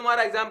चल रहा है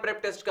तुम्हारा exam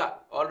prep test का.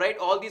 Alright?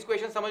 All these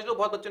questions समझ लो,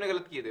 बहुत बच्चों ने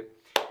गलत किए थे.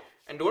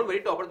 And don't worry,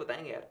 toppers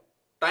बताएंगे यार.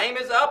 Time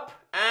is up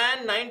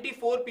and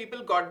 94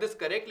 people got this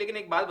correct. लेकिन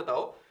एक बात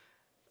बताओ,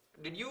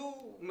 did you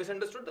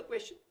misunderstood the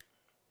question?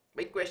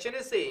 My question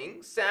is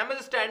saying Sam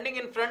is standing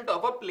in front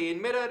of a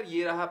plane mirror.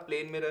 ये रहा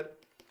plane mirror.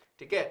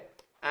 ठीक है?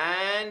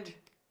 And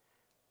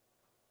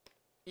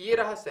ये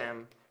रहा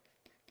Sam.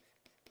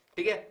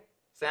 ठीक है?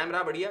 Sam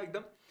रहा बढ़िया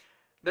एकदम.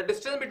 The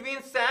distance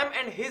between Sam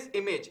and his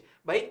image.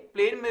 भाई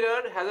plane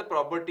mirror has a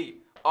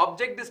property.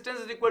 Object distance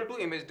is equal to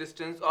image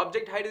distance.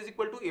 Object height is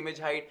equal to image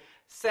height.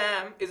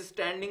 Sam is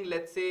standing,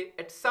 let's say,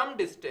 at some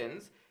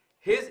distance.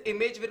 His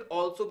image will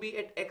also be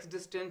at x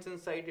distance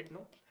inside it,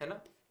 no? है ना?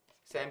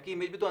 Sam की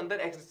image भी तो अंदर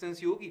x distance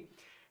ही होगी.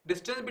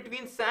 Distance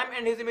between Sam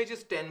and his image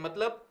is 10.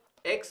 मतलब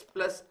x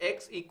plus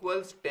x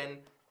equals 10.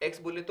 X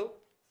बोले तो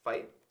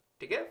 5.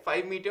 ठीक है?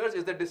 5 meters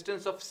is the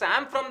distance of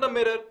Sam from the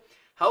mirror.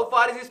 How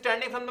far is he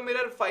standing from the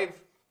mirror? 5.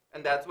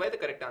 And that's why the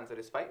correct answer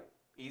is 5.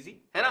 Easy.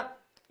 है ना?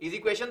 Easy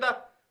question था.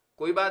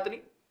 कोई बात नहीं.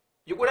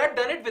 You could have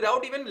done it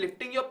without even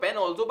lifting your pen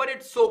also, but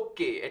it's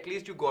okay. At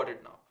least you got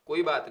it now.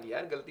 कोई बात नहीं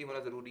यार, गलती होना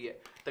जरूरी है,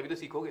 तभी तो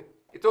सीखोगे.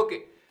 It's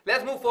okay.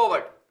 Let's move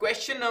forward.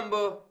 Question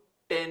number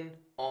 10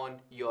 on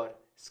your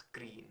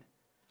screen.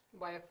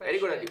 Very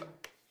good, Adiba.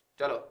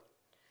 Chalo.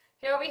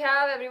 Here we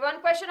have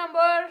everyone. Question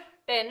number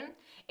 10.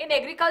 In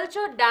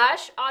agriculture,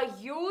 dash are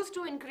used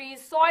to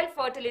increase soil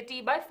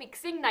fertility by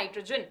fixing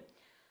nitrogen.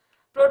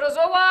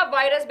 Protozoa,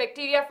 virus,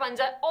 bacteria,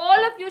 fungi.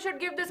 All of you should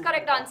give this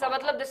correct answer.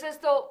 मतलब this is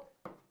तो.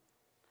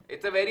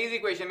 It's a very easy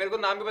question. मेरे को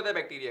नाम भी पता है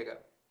bacteria का.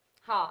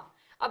 हाँ.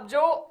 अब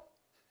जो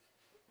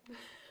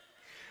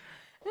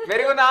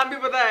मेरे को नाम भी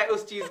पता है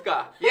उस चीज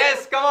का.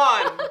 Yes, come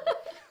on.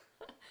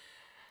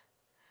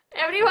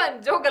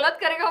 Everyone, जो गलत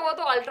करेगा वो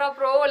तो अल्ट्रा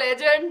प्रो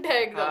लेजेंड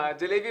है एकदम. हाँ,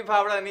 जलेबी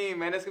फावड़ा नहीं,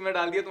 मैंने इसमें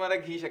डाल दिया तुम्हारा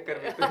घी शक्कर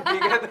में.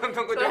 ठीक है,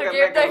 तुमको जो करना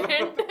है कर लो.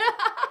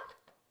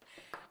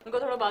 उनको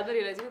थोड़ा बाद में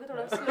रियलाइज होगा,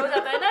 थोड़ा स्लो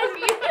जाता है ना,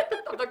 इसलिए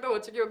तब तक तो हो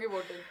चुकी होगी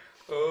voting.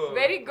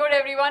 Very good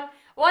everyone.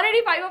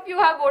 185 of you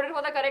have voted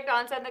for the correct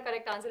answer and the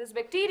correct answer is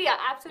bacteria.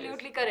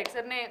 Absolutely yes. Correct.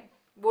 Sir ने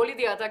बोल ही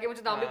दिया था कि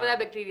मुझे नाम भी पता है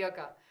बैक्टीरिया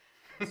का.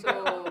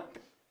 So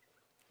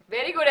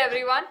very good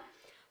everyone.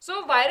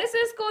 So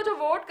viruses को जो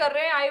वोट कर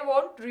रहे हैं, I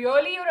want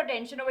really your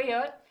attention over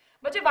here.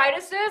 बच्चे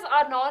viruses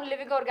are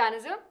non-living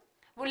organism.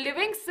 वो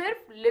living सिर्फ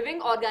living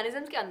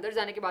organisms के अंदर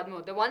जाने के बाद में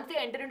होते हैं. Once they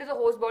enter into the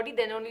host body,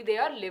 then only they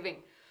are living.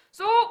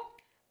 So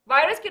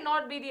virus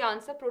cannot be the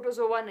answer.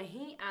 Protozoa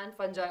नहीं and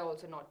fungi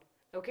also not.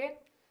 Okay.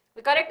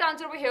 The correct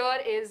answer over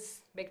here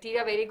is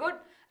bacteria. Very good.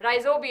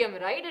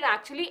 Rhizobium, right? It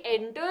actually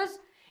enters.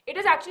 It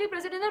is actually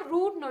present in the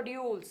root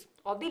nodules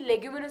of the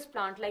leguminous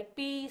plant like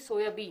pea,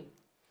 soya bean.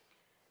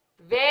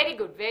 Very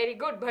good, very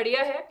good.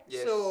 बढ़िया है.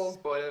 Yes. So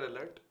spoiler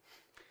alert.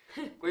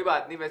 कोई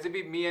बात नहीं. वैसे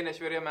भी me and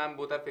Aishwarya ma'am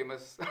both are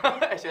famous.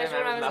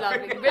 Aishwarya ma'am is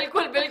laughing.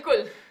 बिल्कुल,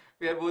 बिल्कुल.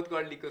 We are both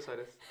called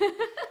Lycosaurus.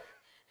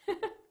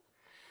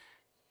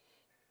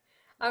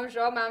 I'm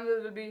sure ma'am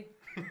will be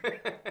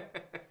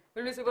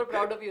super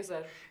proud of you,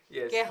 sir.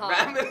 Yes,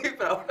 ma'am will be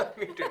proud of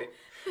me today.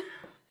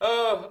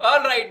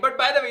 All right, but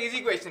by the way,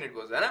 easy question it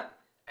was, है ना?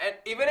 And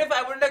even if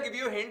I wouldn't have give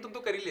you a hint, तुम तो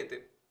कर ही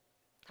लेते.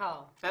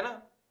 हाँ. है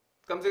ना?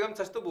 कम से कम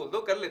सच तो बोल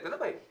दो, कर लेते ना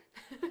भाई.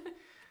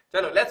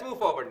 चलो, let's move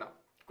forward now.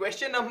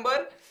 Question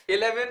number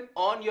 11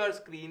 on your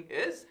screen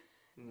is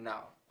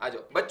now. आ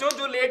जाओ. बच्चों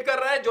जो लेट कर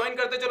रहा है, join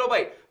करते चलो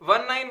भाई.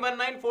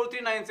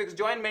 19194396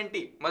 join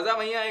mentee. मजा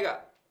वहीं आएगा.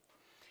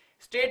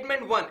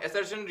 Statement 1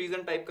 assertion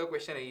reason type का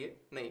question है ये.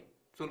 नहीं.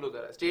 सुन लो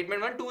जरा.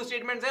 Statement 1 2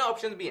 statements हैं,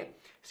 options भी हैं.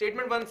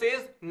 Statement 1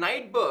 says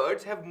night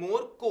birds have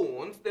more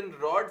cones than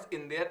rods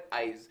in their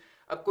eyes.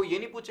 अब कोई ये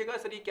नहीं पूछेगा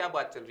सर ये क्या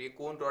बात चल रही है,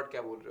 कोन रॉड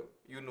क्या बोल रहे हो,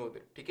 you know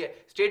that. ठीक है.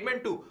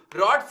 Statement 2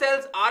 rod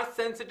cells are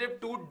sensitive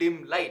to dim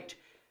light.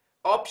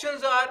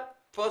 Options are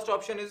first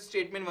option is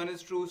statement 1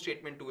 is true,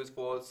 statement 2 is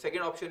false.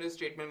 Second option is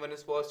statement 1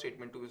 is false,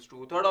 statement 2 is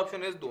true. Third option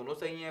is दोनों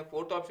सही हैं.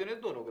 Fourth option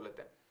is दोनों गलत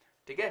है.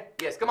 ठीक है.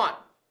 Yes, come on.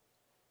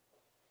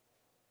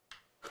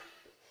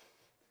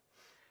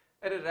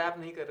 अरे rap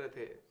नहीं कर रहे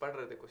थे, पढ़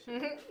रहे थे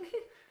क्वेश्चन.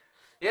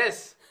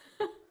 यस.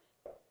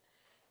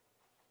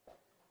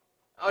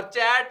 और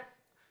चैट,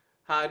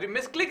 हाँ,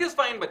 मिसक्लिक इज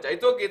फाइन बच्चा,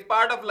 it's okay, it's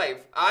part of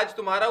life. आज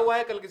तुम्हारा हुआ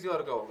है, कल किसी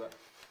और का होगा,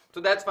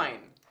 so that's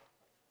fine.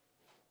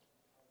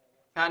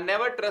 हाँ,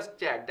 never trust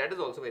chat, that is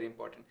also very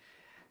important.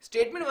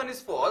 Statement 1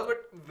 is false but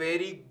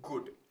very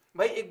good.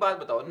 भाई एक बात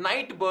बताओ,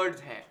 नाइट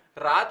बर्ड्स हैं,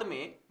 रात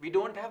में we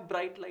don't have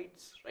bright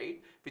lights, right?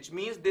 Which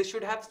means they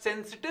should have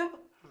sensitive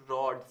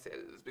rod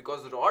cells,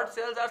 because rod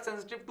cells are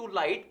sensitive to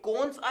light.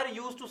 Cones are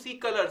used to see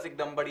colors,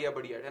 एकदम बढ़िया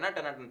बढ़िया है ना,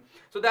 टनाटन.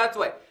 So that's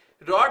why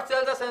rod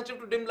cells are sensitive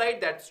to dim light.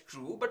 That's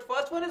true, but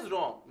first one is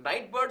wrong.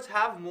 Night birds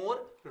have more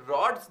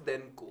rods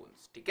than cones.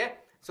 ठीक है?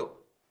 So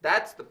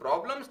that's the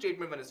problem.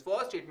 Statement 1 is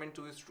false, statement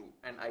 2 is true,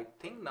 and I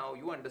think now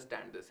you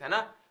understand this, है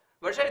ना?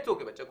 वर्षा, it's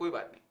okay बच्चा, कोई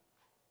बात नहीं.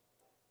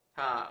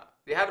 हाँ,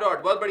 they have rod,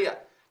 बहुत बढ़िया.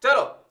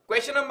 चलो,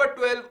 question number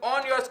 12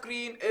 on your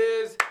screen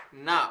is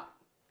now.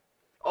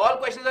 All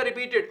questions are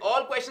repeated.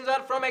 All questions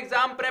are from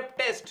exam prep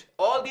test.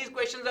 All these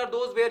questions are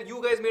those where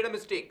you guys made a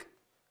mistake.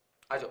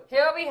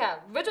 Here we have,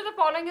 which of the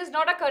following is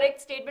not a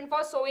correct statement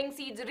for sowing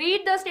seeds?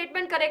 Read the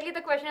statement correctly.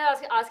 The question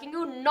is asking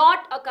you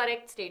not a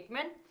correct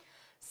statement.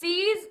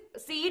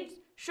 Seeds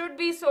should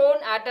be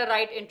sown at a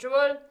right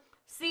interval.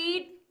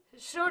 Seed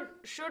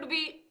should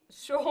be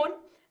sown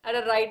at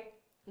a right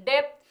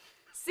depth.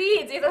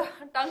 Seeds, ये तो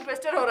tongue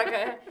twister हो रखा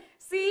है.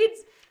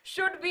 Seeds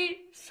should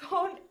be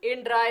sown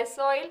in dry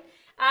soil.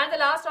 And the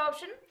last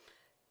option,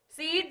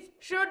 seeds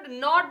should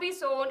not be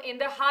sown in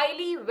the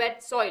highly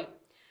wet soil.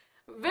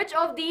 Which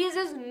of these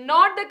is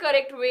not the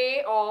correct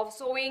way of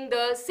sowing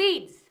the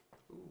seeds?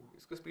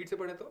 इसको speed से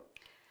पढ़े तो.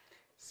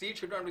 Seed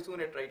should not be sown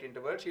at right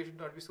interval. She should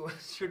not be sown.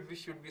 Should be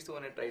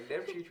sown at right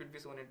depth. She should be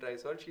sown in dry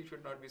soil. She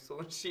should not be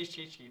sown. She.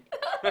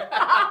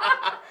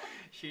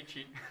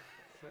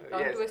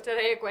 Tongue twister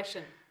है ये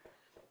question.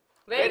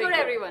 Very good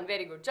everyone,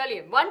 very good.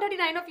 चलिए,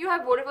 139 of you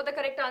have voted for the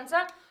correct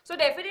answer. So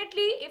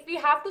definitely, if we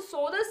have to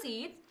sow the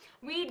seeds,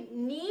 we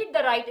need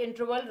the right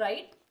interval,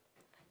 right?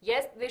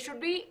 Yes, they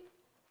should be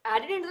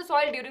added into the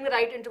soil during the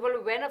right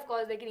interval, when of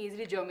course they can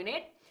easily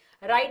germinate.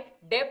 Right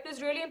depth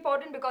is really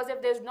important, because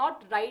if there's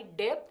not right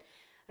depth,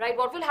 right,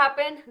 what will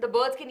happen? The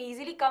birds can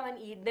easily come and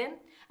eat them,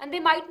 and they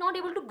might not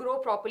able to grow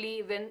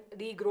properly when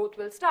the growth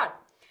will start.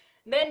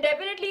 Then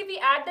definitely, if we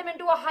add them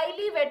into a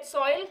highly wet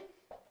soil,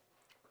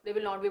 they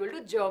will not be able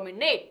to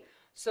germinate.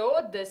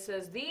 So this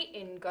is the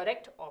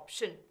incorrect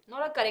option,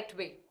 not a correct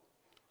way.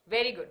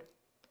 Very good.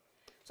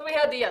 So we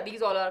have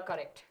these all are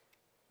correct.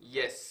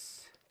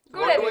 Yes.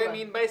 Good, what everyone. do I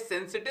mean by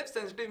sensitive?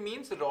 Sensitive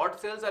means rod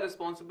cells are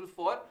responsible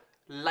for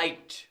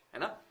light, है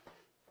ना?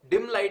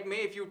 Dim light में,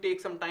 if you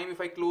take some time, if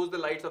I close the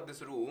lights of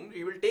this room,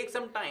 you will take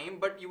some time,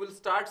 but you will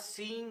start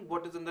seeing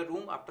what is in the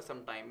room after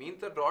some time. Means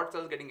the rod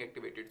cells getting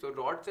activated. So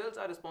rod cells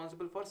are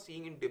responsible for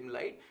seeing in dim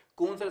light.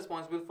 Cones are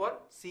responsible for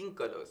seeing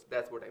colors.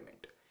 That's what I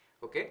meant.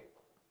 Okay?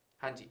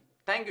 Hanji.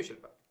 Thank you,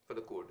 Shilpa, for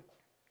the code.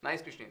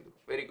 Nice, Krishnendu.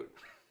 Very good.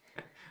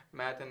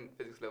 Math and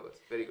physics lovers.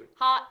 Very good.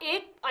 हाँ,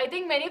 I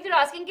think many of you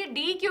are asking कि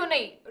D क्यों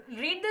नहीं?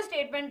 Read the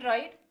statement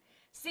right.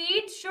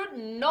 Seeds should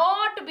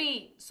not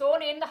be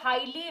sown in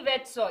highly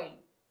wet soil.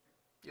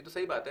 ये तो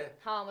सही बात है.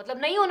 हाँ, मतलब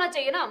नहीं होना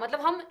चाहिए ना, मतलब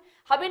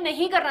हमें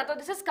नहीं करना, तो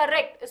this is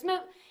correct. इसमें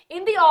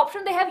in the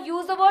option they have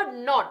used the word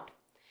not.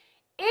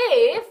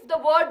 If the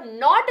word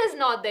not is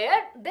not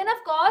there, then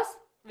of course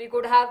we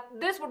could have,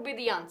 this would be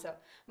the answer.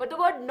 But the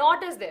word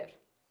not is there.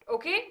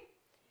 Okay?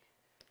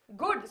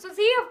 Good. So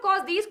see, of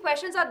course, these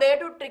questions are there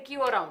to trick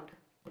you around.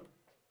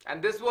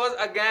 And this was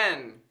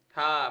again,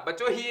 हाँ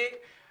बच्चों,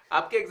 ये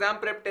आपके exam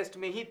prep test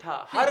में ही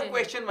था. हर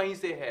question वहीं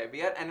से है.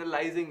 We are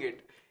analyzing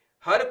it.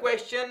 Her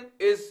question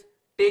is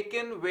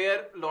taken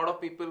where lot of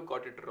people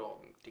got it wrong.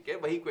 ठीक है,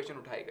 वही क्वेश्चन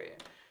उठाए गए हैं.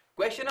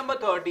 Question number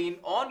 13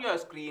 on your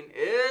screen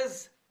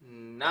is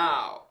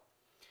now.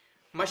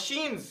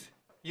 Machines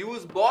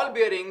use ball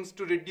bearings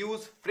to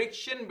reduce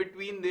friction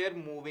between their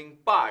moving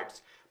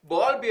parts.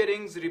 Ball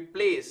bearings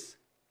replace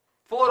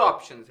 4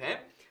 options हैं.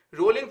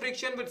 Rolling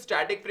friction with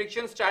static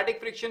friction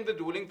with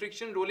rolling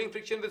friction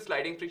with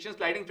sliding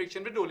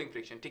friction with rolling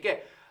friction. ठीक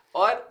है,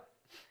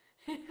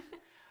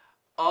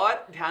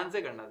 और ध्यान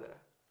से करना जरा.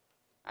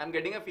 I'm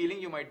getting a feeling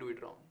you might do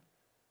it wrong.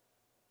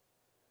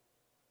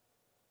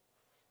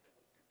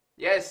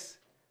 Yes,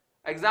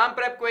 exam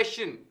prep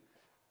question.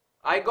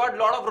 I got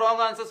lot of wrong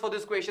answers for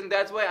this question.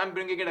 That's why I'm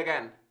bringing it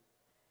again.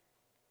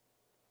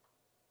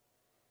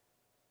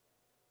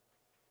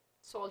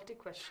 Salty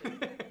question.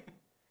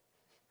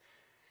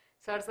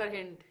 Sir,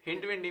 hint.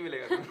 Hint नहीं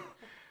मिलेगा.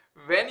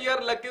 When your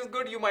luck is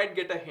good, you might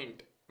get a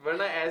hint.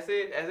 वरना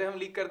ऐसे हम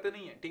leak करते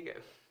नहीं हैं. ठीक है.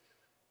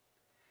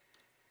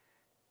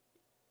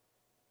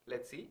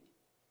 Let's see.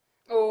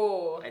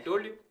 Oh. I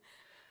told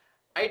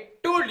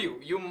you,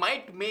 you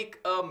might make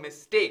a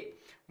mistake.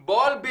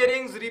 Ball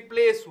bearings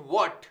replace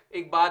what?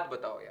 एक बात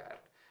बताओ यार.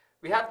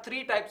 We have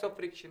 3 types of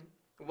friction.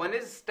 One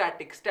is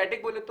static.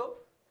 Static बोले तो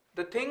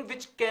the thing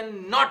which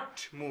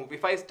cannot move.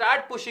 If I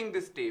start pushing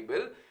this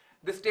table,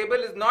 This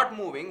table is not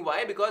moving.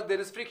 Why? Because there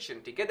is friction.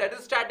 Okay? That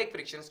is static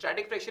friction.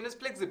 Static friction is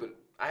flexible.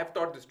 I have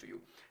taught this to you.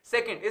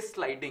 Second is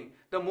sliding.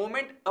 The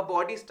moment a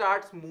body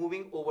starts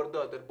moving over the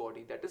other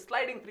body, that is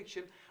sliding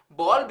friction.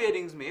 Ball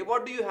bearings में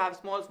what do you have?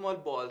 Small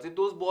balls. If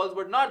those balls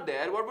were not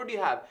there, what would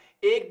you have?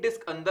 एक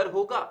disc अंदर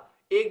होगा,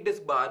 एक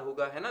disc बाहर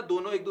होगा, है ना?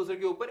 दोनों एक दूसरे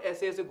के ऊपर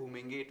ऐसे ऐसे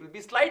घूमेंगे. It will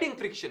be sliding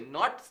friction,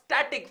 not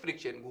static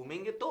friction.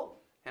 घूमेंगे तो,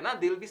 है ना?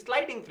 There will be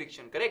sliding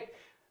friction, correct?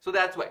 So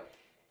that's why.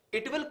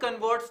 It will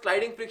convert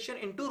sliding friction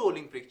into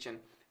rolling friction.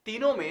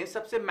 तीनों में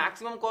सबसे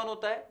मैक्सिमम कौन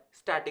होता है?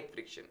 स्टैटिक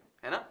फ्रिक्शन,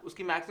 है ना?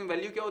 उसकी मैक्सिमम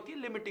वैल्यू क्या होती है?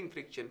 Limiting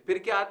friction. फिर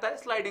क्या आता है?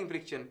 Sliding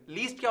friction.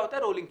 लीस्ट क्या होता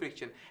है? Rolling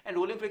friction. And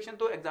rolling friction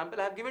तो example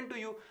I have given to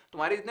you.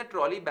 तुम्हारे जितने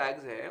ट्रॉली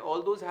बैग्स हैं,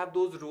 all those have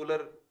those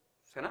roller,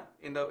 है ना?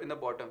 In the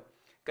bottom,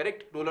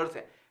 correct? Rollers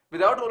हैं.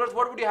 Without rollers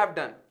what would you have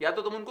done? या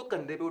तो तुम उनको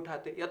कंधे पे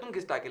उठाते, या तुम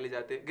घिसटा के ले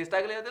जाते.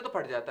 घिसटा के ले जाते तो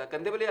फट जाता,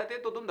 कंधे पे ले जाते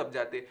तो तुम दब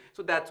जाते.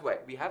 So that's why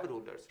we have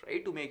rollers,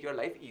 right? To make your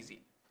life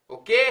easy.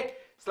 Okay,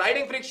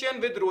 sliding friction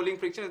with rolling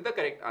friction is the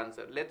correct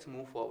answer. Let's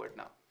move forward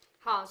now.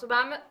 हाँ, so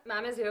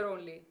ma'am is here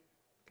only.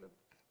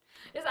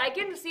 Yes, I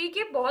can see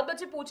कि बहुत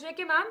बच्चे पूछ रहे हैं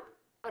कि ma'am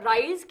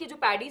rice की जो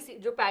पैडी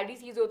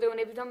सीड्स होते हैं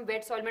उन्हें भी हम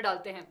वेट सॉइल में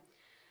डालते हैं.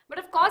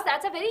 But of course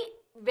that's a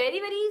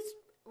very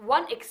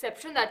one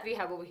exception that we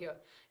have over here.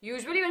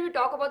 Usually when we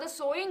talk about the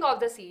sowing of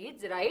the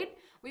seeds, right,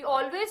 we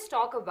always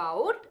talk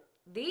about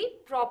the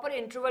proper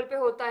interval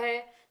पे होता है.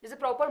 There's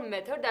a proper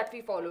method that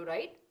we follow,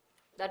 right?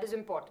 That is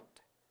important.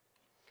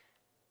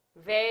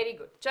 Very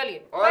good. चलिए.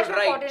 Question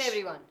 14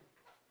 everyone.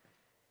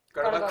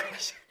 Kadwa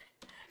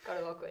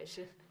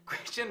question.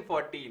 Question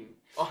 14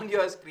 on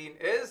your screen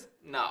is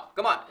now.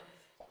 Come on.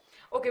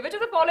 Okay, which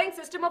of the following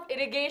system of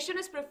irrigation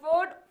is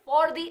preferred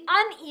for the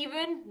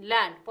uneven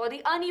land? For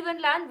the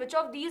uneven land, which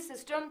of these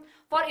system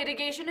for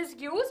irrigation is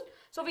used?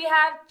 So we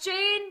have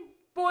chain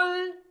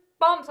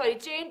pump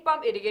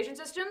irrigation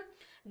system,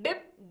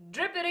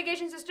 drip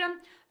irrigation system,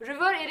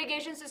 river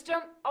irrigation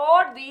system,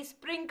 or the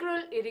sprinkler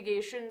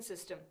irrigation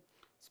system.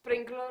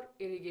 Sprinkler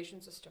irrigation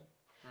system.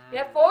 We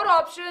have 4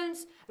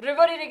 options: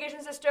 river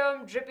irrigation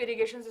system, drip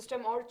irrigation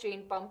system, or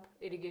chain pump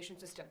irrigation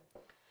system.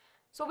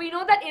 So we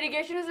know that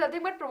irrigation is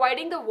nothing but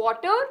providing the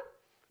water,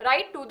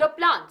 right, to the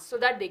plants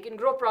so that they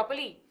can grow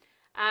properly.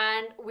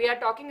 And we are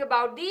talking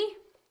about the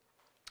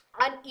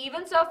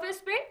uneven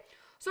surface पे.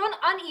 So on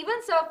uneven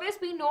surface,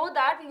 we know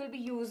that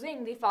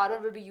the farmer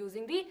will be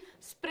using the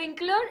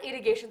sprinkler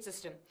irrigation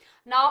system.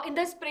 Now in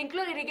the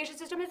sprinkler irrigation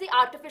system is the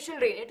artificial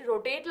rain. It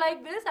rotates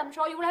like this. I'm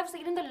sure you would have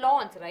seen in the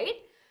lawns,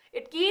 right?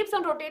 It keeps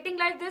on rotating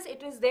like this.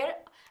 It is there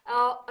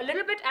a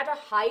little bit at a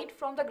height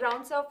from the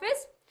ground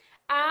surface,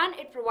 and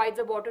it provides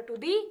the water to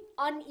the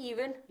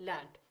uneven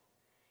land.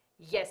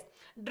 Yes.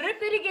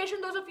 Drip irrigation,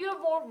 those of you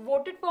have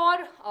voted for,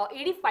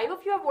 85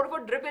 of you have voted for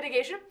drip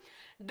irrigation.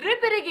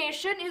 Drip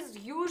irrigation is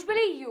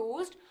usually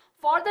used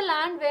for the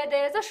land where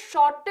there is a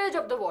shortage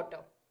of the water,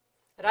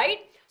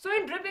 right? So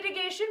in drip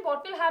irrigation,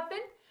 what will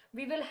happen?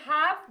 We will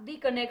have the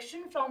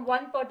connection from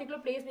one particular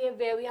place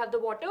where we have the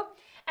water,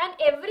 and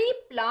every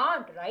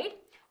plant, right,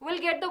 will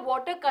get the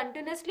water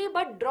continuously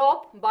but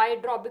drop by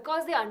drop,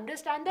 because they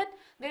understand that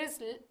there is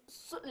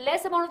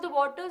less amount of the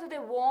water, so they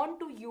want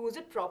to use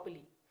it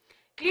properly.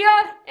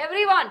 Clear,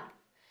 everyone?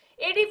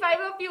 85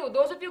 of you,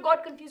 those of you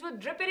got confused with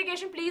drip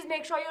irrigation, please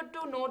make sure you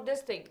to note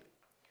this thing.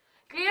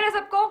 Clear hai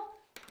sabko?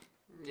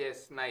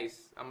 Yes, nice.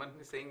 Aman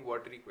is saying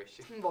watery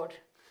question. Water.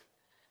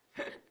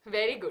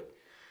 Very good.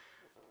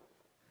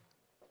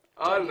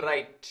 All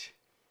right.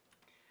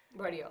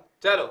 बढ़िया.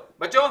 चलो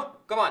बच्चों,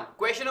 come on.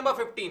 Question number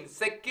 15.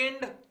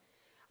 Second.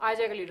 आ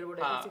जाएगा leader board.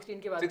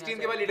 16 के बाद. 16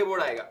 के बाद leader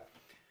board आएगा.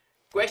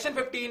 Question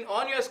 15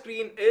 on your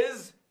screen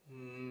is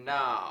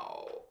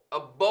now. A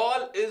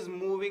ball is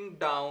moving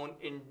down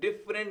in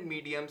different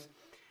mediums.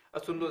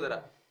 सुन लो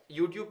जरा.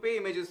 YouTube पे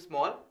image is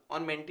small.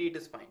 On Menti it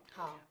is fine.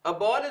 हाँ. A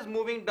ball is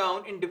moving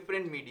down in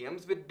different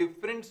mediums with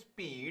different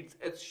speeds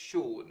as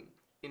shown.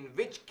 In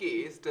which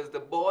case does the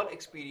ball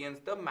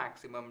experience the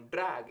maximum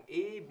drag?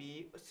 A,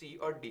 B, C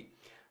or D?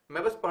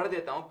 मैं बस पढ़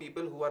देता हूँ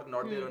people who are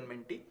not there on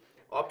Menti.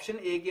 Option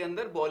A के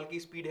अंदर ball की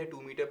speed है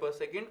 2 metre पर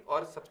सेकेंड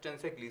और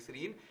सब्सटेंस है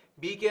ग्लिसरीन.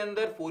 बी के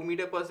अंदर 4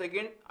 मीटर पर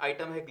सेकेंड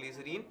आइटम है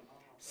ग्लिसरीन.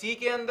 सी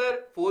के अंदर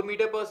 4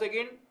 मीटर पर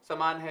सेकेंड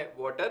सामान है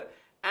वाटर.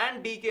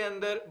 एंड डी के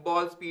अंदर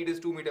बॉल स्पीड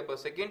इज 2 मीटर पर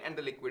second and the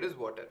liquid is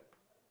water.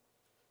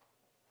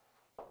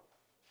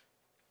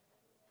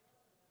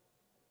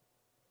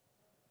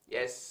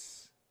 Yes.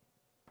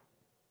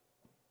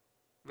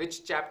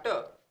 Which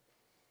chapter?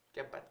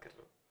 क्या बात कर रहे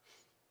हो?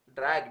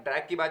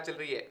 ड्रैग की बात चल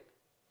रही है.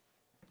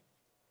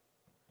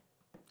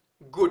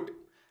 Good.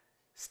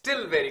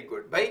 Still very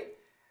good. भाई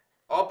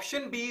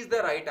option B is the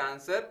right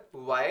answer.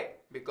 Why?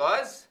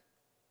 Because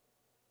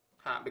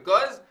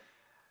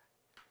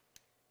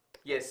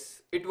yes,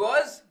 it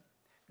was.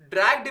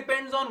 Drag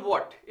depends on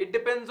what? It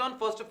depends on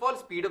first of all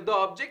speed of the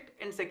object,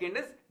 and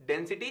second is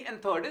density,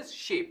 and third is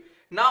shape.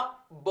 Now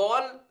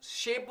ball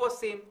shape was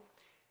same.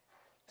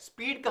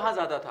 Speed कहाँ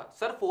ज्यादा था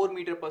sir? 4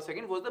 metre पर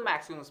second was the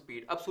maximum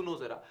speed. अब सुनो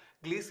जरा,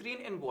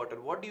 glycerine in water,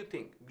 what do you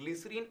think?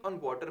 Glycerine on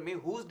water में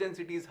whose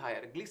density is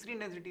higher?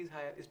 Glycerine density is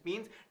higher. It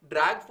means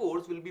drag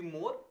force will be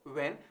more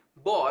when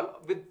ball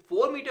with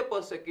 4 meter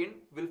per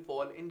second will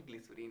fall in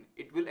glycerine.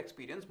 It will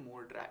experience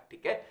more drag.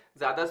 ठीक है,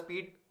 ज्यादा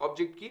speed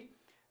object की,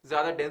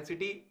 ज्यादा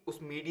density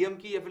उस medium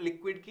की या फिर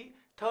liquid की.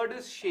 Third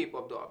is shape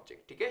of the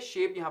object. ठीक है,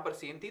 शेप यहां पर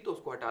सेम थी तो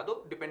उसको हटा दो.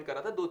 डिपेंड कर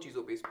रहा था दो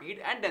चीजों पे, स्पीड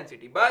एंड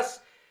डेंसिटी.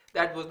 बस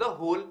that was the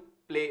whole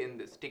play in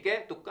this. ठीक है,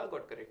 तुक्का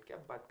गॉट करेक्ट. क्या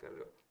बात कर रहे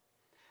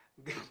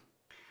हो?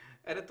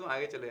 अरे तुम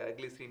आगे चलो यार,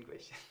 glycerine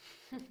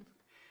question.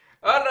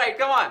 Alright,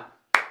 come on.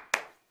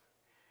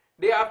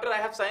 Day after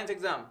I have science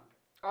exam.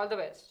 All the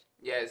best.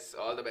 Yes,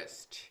 all the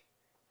best.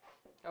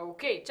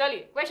 Okay,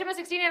 चलिए question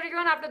number 16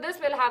 everyone. After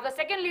this will have the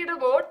second leader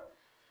board.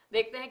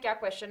 देखते हैं क्या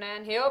क्वेश्चन है.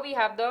 And here we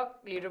have the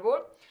leader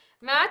board.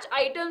 Match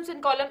items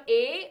in column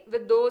A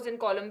with those in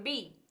column B.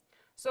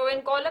 So in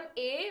column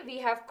A we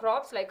have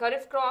crops like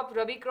kharif crop,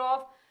 rabi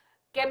crop,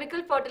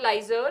 chemical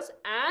fertilizers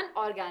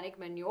and organic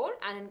manure,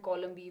 and in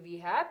column B we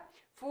have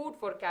food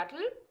for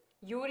cattle,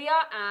 urea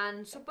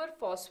and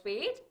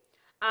superphosphate,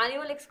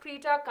 animal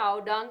excreta, cow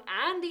dung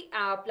and the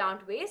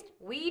plant waste,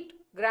 wheat,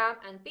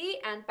 gram and pea,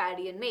 and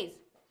paddy and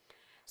maize.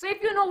 So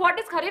if you know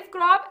what is kharif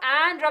crop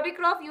and rabi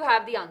crop, you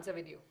have the answer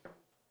with you.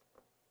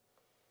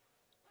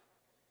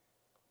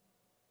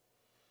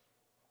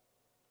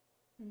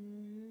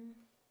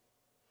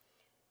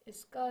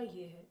 इसका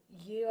ये है,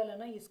 ये वाला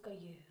ना, इसका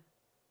ये है.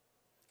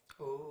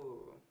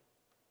 ओह,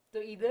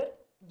 तो इधर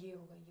ये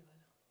होगा, ये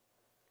वाला.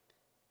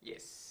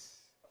 यस.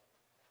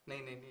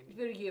 नहीं नहीं नहीं,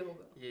 फिर ये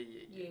होगा,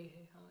 ये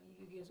है. हाँ,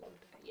 ये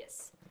सोल्ट है.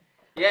 Yes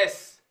yes.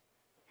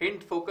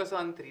 Hint, focus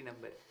on 3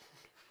 number.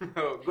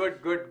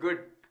 Good good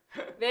good.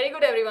 Very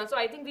good everyone.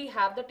 So I think we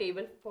have the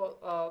table for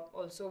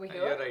also over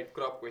here. You're right,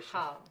 crop question.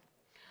 हाँ.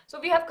 So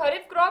we have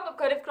kharif crop. अब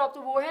kharif crop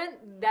तो वो है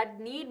that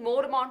need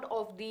more amount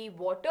of the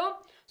water.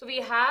 So we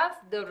have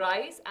the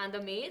rice and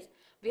the maize.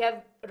 We have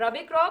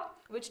rabi crop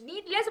which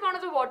need less amount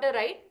of the water,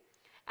 right?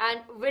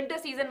 And winter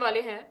season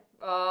वाले हैं.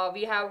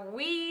 We have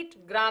wheat,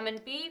 gram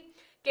and pea,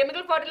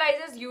 chemical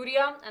fertilizers,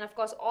 urea, and of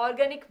course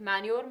organic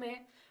manure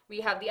में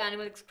we have the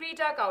animal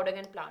excreta, cow dung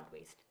and plant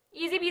waste.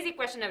 Easy peasy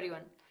question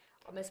everyone.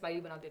 अब मैं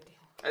smiley बना देती हूँ.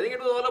 I think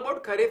it was all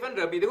about kharif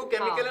and rabi. देखो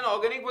chemical and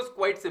organic was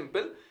quite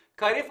simple.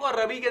 खरीफ और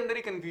रबी के अंदर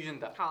ही कंफ्यूजन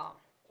था. हाँ,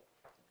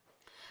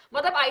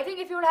 मतलब I think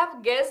if you would have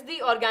guessed the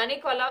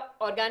organic वाला,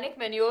 organic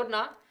manure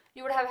ना,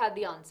 you would have had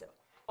the answer.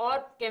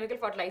 और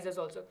chemical fertilizers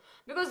also,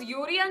 because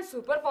urea and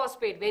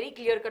superphosphate very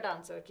clear cut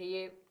answer कि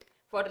ये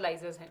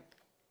fertilizers हैं.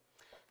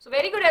 So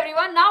very good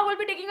everyone. Now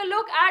we'll be taking a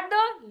look at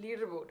the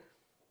leaderboard.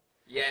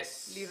 Yes.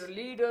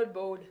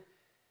 Leaderboard.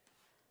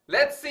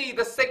 Let's see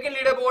the second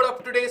leaderboard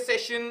of today's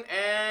session,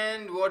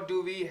 and what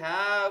do we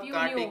have?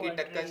 कांटे की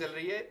टक्कर चल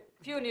रही है.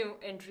 Few new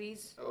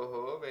entries. ओहो,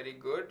 very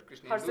good.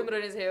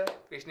 Harsimran is here.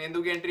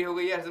 Krishnendu की entry हो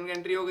गई है, हरसिमरन की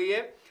एंट्री हो गई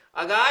है.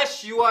 आकाश,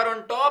 you are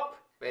on top.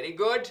 Very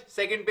good.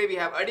 Second पे we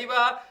have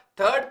Adiba.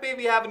 Third पे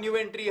we have new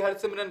entry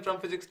Harsimran from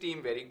physics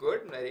team. Very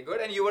good, very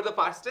good. And you were the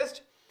fastest.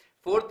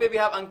 Fourth पे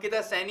we have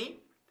Ankita Saini.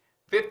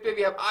 Fifth पे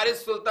we have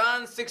Aris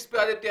Sultan. Sixth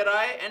पे Aditya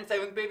Rai. And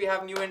seventh पे we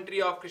have new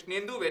entry of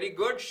Krishnendu. Very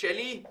good.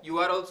 Shelly, you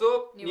are also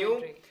new.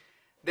 Entry.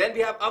 Then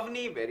we have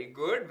Avni. Very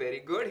good,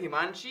 very good.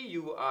 Himanshi,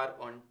 you are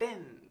on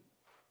 10.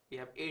 We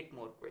have 8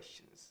 more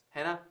questions,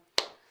 है ना?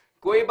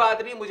 कोई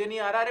बात नहीं, मुझे नहीं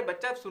आ रहा. अरे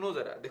बच्चा सुनो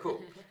जरा, देखो,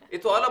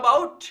 it's all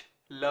about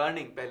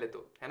learning पहले तो,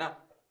 है ना?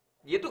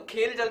 ये तो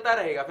खेल चलता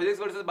रहेगा. फिजिक्स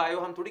वर्सेस बायो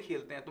हम थोड़ी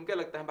खेलते हैं. तुम क्या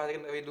लगता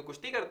है ये लोग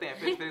कुश्ती करते हैं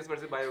फिजिक्स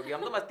वर्सेस बायो की?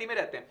 हम तो मस्ती में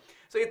रहते हैं.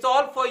 So it's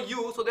all for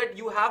you so that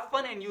you have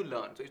fun and you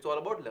learn. So it's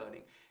all about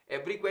learning.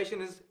 Every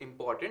question is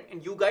important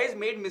and you guys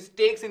made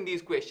mistakes in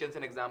these questions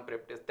in exam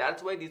prep test.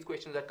 That's why these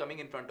questions are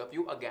coming in front of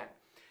you again.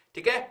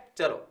 ठीक है?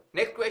 चलो,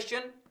 next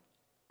question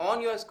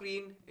on your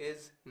screen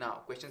is now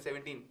question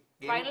 17.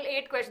 Final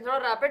 8 questions. थोड़ा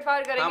rapid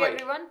fire करेंगे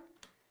everyone.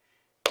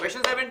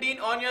 Question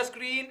 17 on your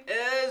screen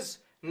is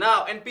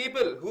now, and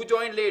people who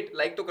joined late,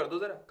 like तो कर दो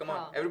जरा. Come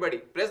on, everybody,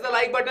 press the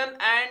like button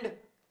and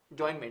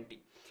join Menti.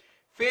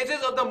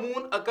 Phases of the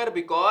moon occur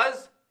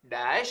because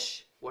dash.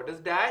 What is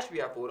dash? We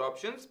have 4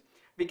 options.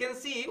 We can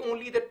see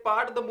only that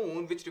part of the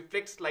moon which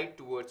reflects light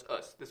towards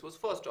us. This was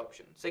first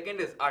option.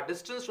 Second is our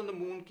distance from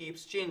the moon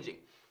keeps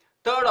changing.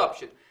 Third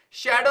option,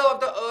 shadow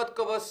of the earth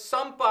covers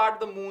some part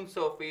of the moon's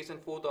surface,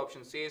 and fourth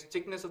option says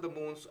thickness of the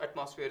moon's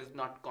atmosphere is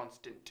not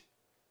constant.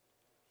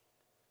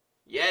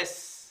 Yes.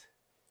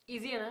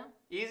 Easy है ना?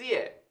 Easy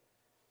है.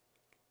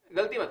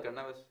 गलती मत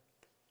करना बस.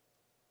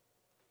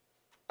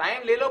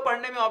 Time ले लो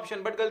पढ़ने में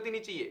ऑप्शन, बट गलती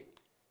नहीं चाहिए.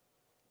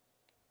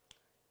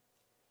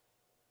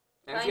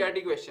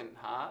 NCERT question.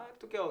 हाँ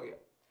तो क्या हो गया?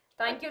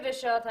 Thank you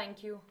Disha,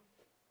 thank you.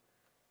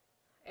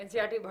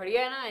 NCERT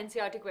बढ़िया है ना?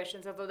 NCERT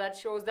questions है, so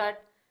that shows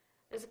that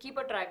just keep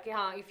a track.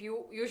 हाँ, if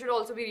you should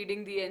also be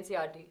reading the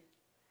NCERT.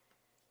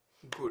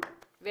 Good.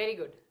 Very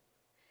good.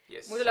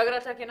 Yes. मुझे लग रहा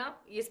था कि ना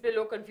इस पे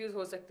लोग कंफ्यूज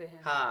हो सकते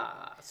हैं.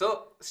 हाँ. So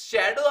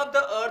shadow of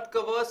the earth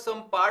covers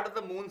some part of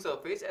the moon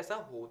surface. ऐसा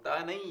होता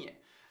नहीं है.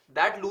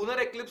 That lunar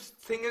eclipse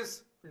thing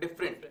is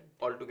different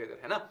altogether,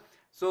 है ना?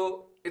 So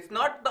it's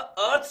not the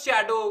Earth's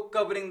shadow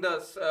covering the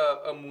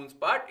moon's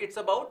part. It's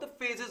about the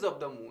phases of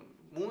the moon.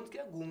 Moon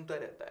क्या घूमता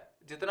रहता है,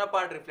 जितना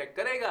part reflect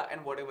करेगा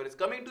and whatever is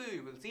coming to you,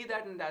 you will see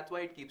that, and that's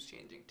why it keeps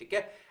changing. ठीक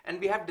है? And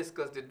we have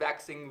discussed it,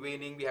 waxing,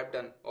 waning, we have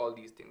done all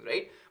these things,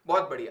 right?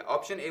 बहुत बढ़िया.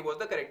 Option A was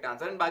the correct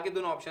answer, and बाकी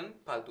दोनों option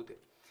फालतू थे.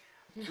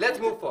 Let's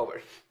move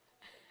forward.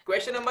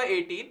 Question number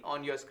 18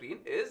 on your screen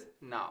is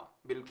now.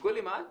 बिल्कुल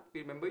Imad,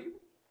 remember you?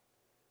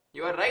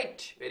 You are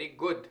right. Very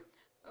good.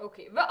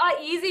 Okay. Well,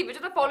 easy. Which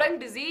of the following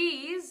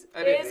disease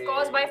is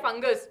caused by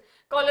fungus?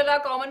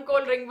 Cholera, common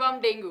cold,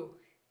 ringworm, dengue.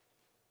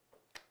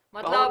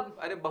 मतलब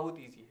अरे बहुत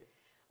easy है.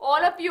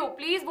 All of you,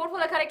 please vote for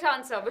the correct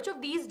answer. Which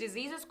of these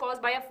diseases is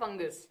caused by a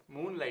fungus?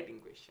 Moonlighting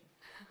question.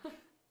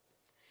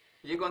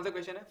 ये कौन सा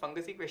question है?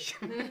 Fungusy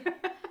question.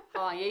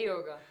 हाँ यही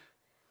होगा.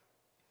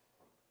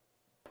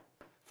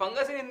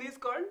 Fungus in Hindi is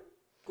called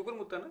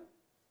कुकुरमुत्ता ना?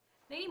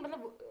 नहीं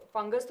मतलब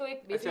फंगस तो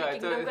एक बेसिक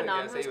किंगडम का नाम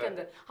है उसके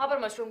अंदर. हाँ पर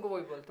मशरूम को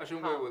वही बोलते हैं.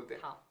 मशरूम को वही बोलते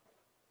हैं. हाँ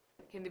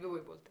हिंदी में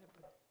वही बोलते हैं.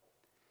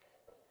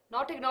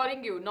 Not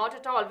ignoring you, not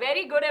at all.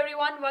 Very good,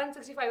 everyone.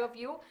 165 of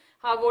you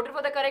have voted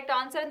for the correct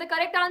answer, and the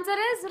correct answer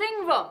is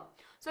ringworm.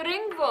 So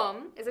ringworm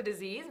is a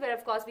disease where,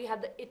 of course, we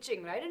have the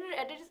itching, right?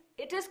 And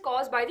it is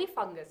caused by the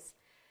fungus.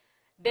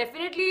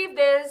 Definitely, if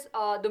there's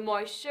the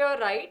moisture,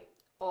 right,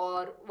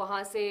 or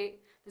वहाँ से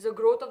there's a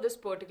growth of this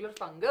particular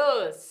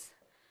fungus.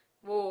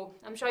 वो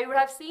I'm sure you would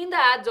have seen the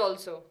ads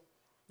also.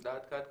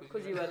 दांत काट कुछ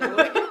खुशी वाला.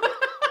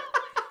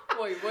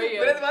 वही है.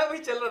 मेरे दिमाग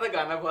में चल रहा था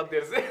गाना बहुत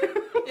देर से.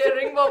 ये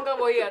ringworm का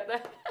वही आता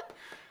है.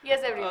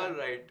 Yes, everyone. All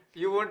right.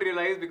 You won't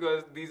realize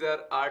because these are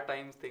our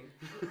times thing.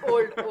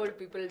 old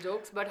people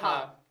jokes, but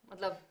हाँ,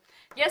 मतलब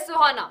yes,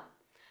 Suhana.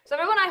 So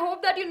everyone, I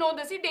hope that you know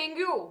this.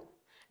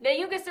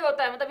 Dengue किससे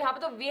होता है? मतलब यहाँ पे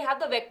तो we have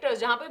the vectors.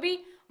 जहाँ पे भी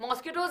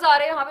mosquitoes आ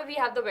रहे हैं, यहाँ पे we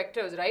have the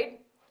vectors, right?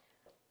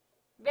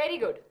 Very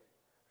good.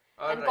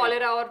 All and right.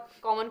 cholera or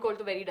common cold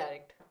तो very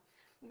direct.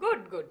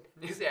 Good.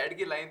 इस ऐड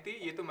की लाइन थी,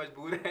 ये तो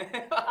मजबूर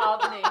है.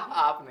 आप नहीं.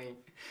 आप नहीं.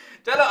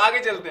 चलो आगे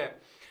चलते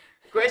हैं.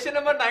 Question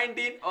number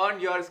 19 on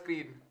your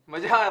screen.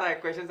 मजा आ रहा है,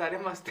 क्वेश्चन सारे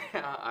मस्त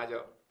हैं. आ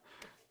जाओ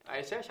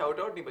आयशा, शाउट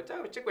आउट नहीं बच्चा,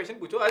 बच्चे क्वेश्चन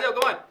पूछो. आ जाओ,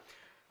 come on.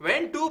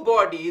 When two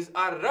bodies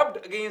are rubbed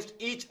against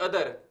each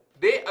other,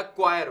 they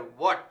acquire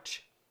what?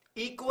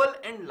 Equal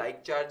and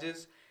like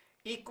charges,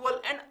 equal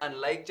and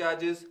unlike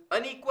charges,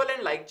 unequal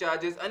and like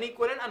charges,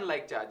 unequal and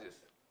unlike charges.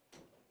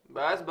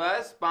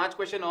 बस 5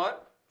 question और,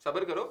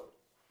 सब्र करो.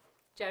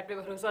 Chat पे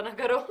भरोसा ना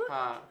करो.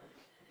 हाँ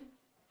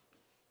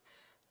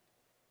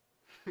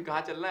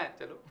कहाँ चलना है,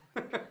 चलो.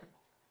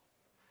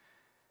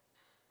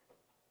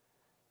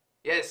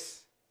 Yes,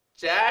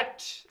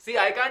 chat. See,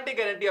 I can't take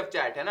guarantee of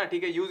chat, है ना?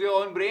 ठीक है. Use your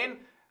own brain.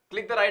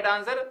 Click the right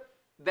answer,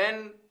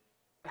 then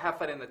have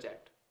fun in the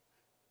chat.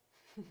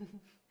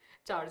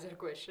 Charger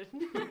question.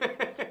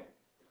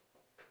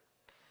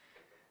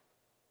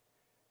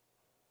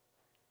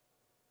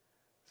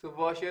 So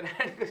wash your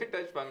hand because you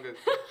touch fungus.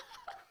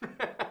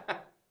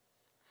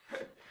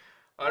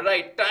 All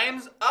right,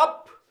 time's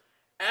up,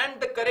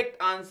 and the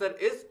correct answer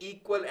is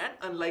equal and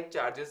unlike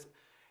charges.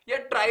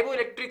 Yeah,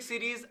 triboelectric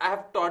series, I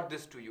have taught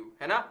this to you,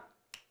 है ना?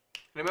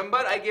 Remember,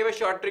 I gave a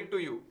short trick to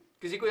you.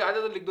 किसी को याद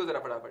है तो लिख दो जरा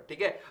फटाफट,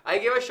 ठीक है? I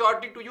gave a short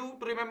trick to you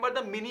to remember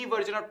the mini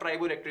version of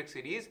triboelectric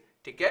series,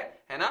 ठीक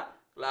है ना?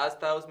 Class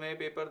था उसमें,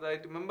 पेपर था,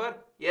 remember?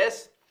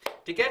 Yes,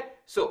 ठीक है?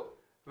 So,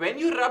 when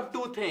you rub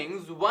two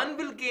things, one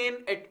will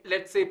gain,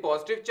 let's say,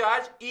 positive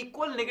charge,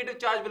 equal negative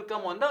charge will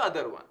come on the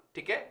other one,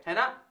 ठीक है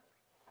ना?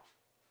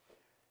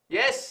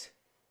 Yes.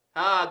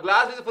 हाँ,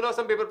 glass is full of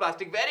some paper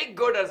plastic. Very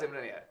good,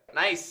 Arsimran यार.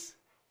 Nice.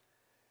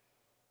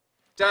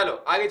 चलो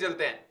आगे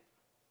चलते हैं.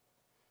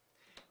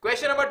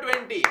 Question number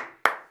 20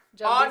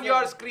 on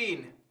your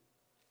screen.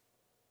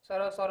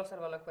 Sir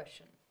वाला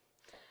question.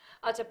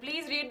 अच्छा,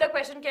 please read the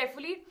question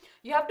carefully.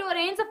 You have to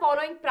arrange the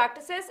following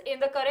practices in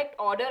the correct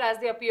order as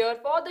they appear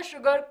for the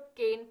sugar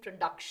cane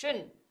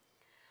production.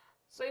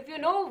 So if you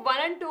know 1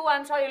 and 2,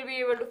 I'm sure you'll be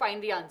able to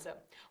find the answer.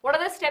 What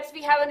are the steps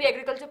we have in the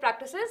agriculture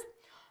practices?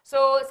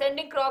 So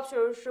sending crops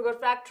to sugar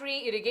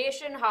factory,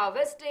 irrigation,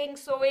 harvesting,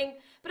 sowing,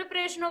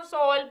 preparation of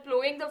soil,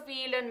 plowing the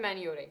field and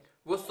manuring.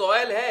 वो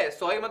soil है,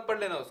 soil मत पढ़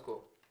लेना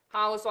उसको.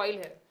 हाँ वो soil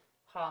है.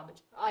 हाँ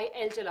बच्चा,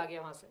 L चला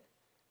गया वहाँ से.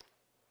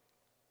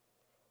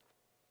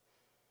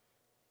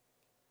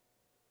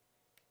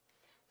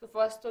 तो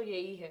फर्स्ट तो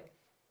यही है,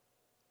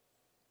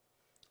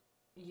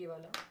 ये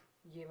वाला,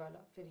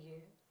 फिर ये है.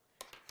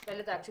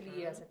 पहले तो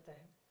एक्चुअली ये आ सकता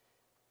है.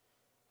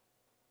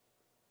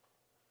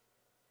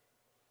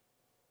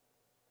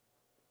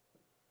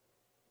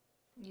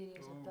 ये नहीं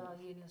हो सकता,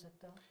 ये नहीं हो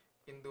सकता.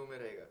 इन दो में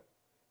रहेगा.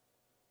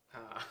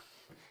 हाँ.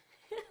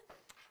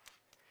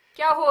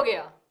 क्या हो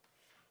गया?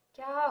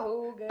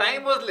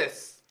 Time was less.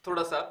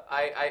 थोड़ा सा.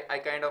 I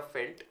kind of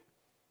felt.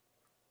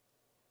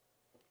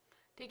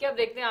 ठीक है, अब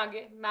देखते हैं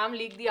आगे. Ma'am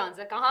leak the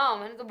answer. कहाँ?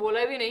 मैंने तो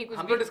बोला भी नहीं कुछ.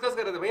 हम तो डिस्कस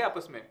कर रहे थे भाई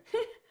आपस में.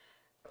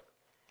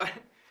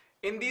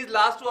 In these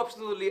last two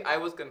options only, I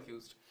was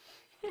confused.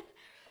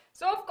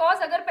 So of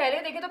course, अगर पहले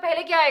देखें तो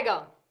पहले क्या आएगा?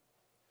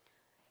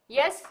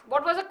 Yes,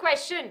 what was the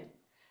question?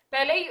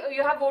 पहले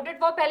you have voted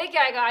for, पहले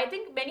क्या आएगा? I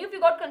think many of you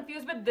got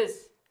confused with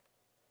this.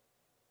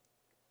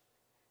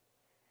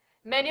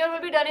 Manure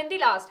will be done in the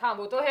last. हाँ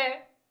वो तो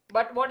है.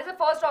 But what is the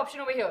first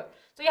option over here?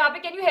 So यहाँ पे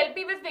can you help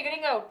me with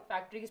figuring out?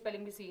 Factory की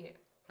spelling भी C है.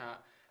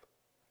 हाँ.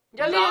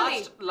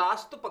 जल्दी.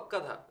 Last तो पक्का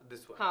था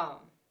this one.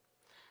 हाँ.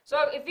 So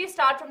if we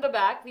start from the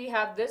back, we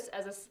have this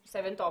as a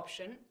seventh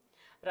option,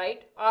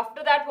 right?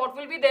 After that, what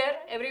will be there?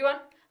 Everyone,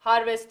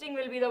 harvesting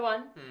will be the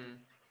one.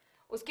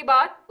 उसके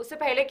बाद, उससे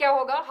पहले क्या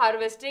होगा?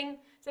 Harvesting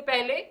से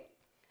पहले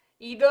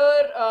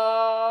either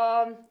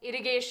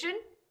irrigation,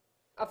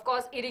 of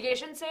course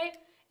irrigation से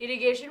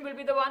irrigation will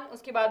be the one.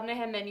 उसके बाद में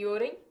है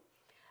manuring,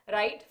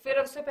 right? फिर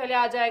उससे पहले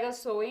आ जाएगा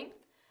sowing.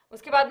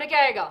 उसके बाद में क्या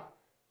आएगा?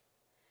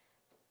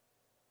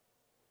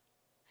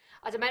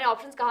 अच्छा मैंने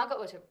ऑप्शंस कहाँ का?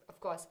 Of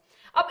course.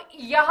 अब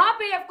यहाँ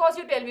पे of course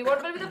you tell me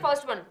what will be the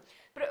first one.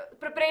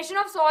 Preparation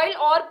of soil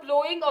और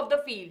प्लोइंग ऑफ द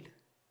फील्ड.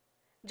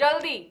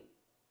 जल्दी.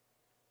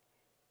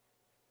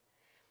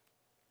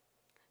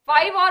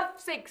 5 or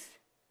 6.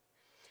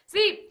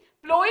 See,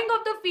 plowing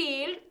of the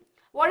field.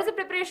 What is the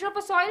preparation of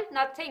a soil?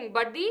 Nothing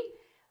but the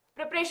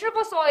preparation of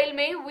a soil.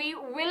 May we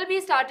will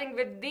be starting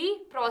with the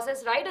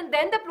process, right? And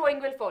then the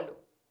plowing will follow.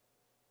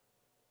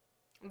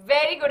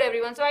 Very good,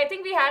 everyone. So I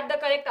think we had the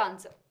correct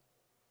answer.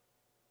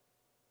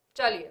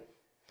 चलिए.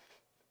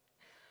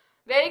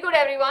 Very good,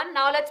 everyone.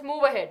 Now let's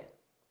move ahead.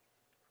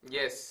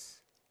 Yes.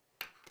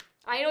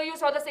 I know you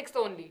saw the sixth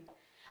only.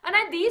 And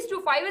these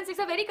two, 5 and 6,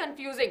 are very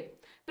confusing.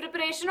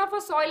 Preparation of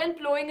a soil and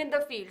plowing in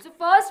the field. So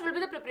first will be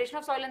the preparation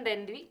of soil and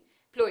then the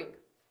plowing.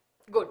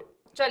 Good.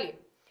 चलिए.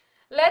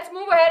 Let's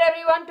move ahead,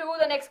 everyone, to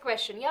the next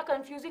question. Yeah,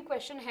 confusing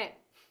question है.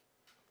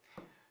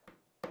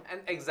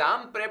 And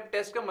exam prep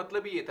test का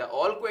मतलब ही ये था.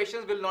 All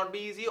questions will not be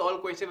easy. All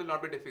questions will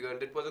not be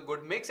difficult. It was a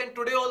good mix, and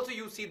today also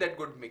you see that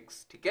good mix.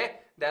 ठीक है?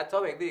 That's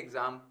how every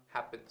exam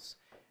happens.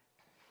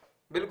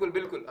 बिल्कुल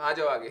बिल्कुल. आ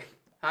जाओ आगे.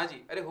 हाँ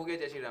जी. अरे हो गया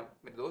जय श्री राम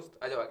मेरे दोस्त.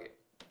 आ जाओ आगे.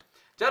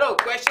 चलो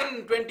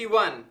question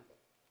 21.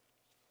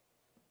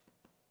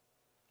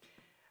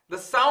 The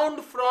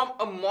sound from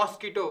a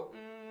mosquito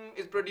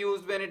is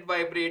produced when it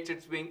vibrates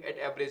its wing at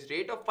average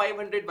rate of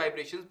 500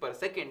 vibrations per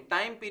second.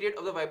 Time period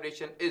of the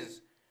vibration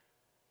is.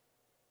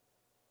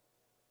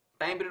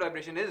 Time period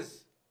vibration is.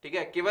 ठीक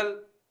है, केवल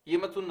ये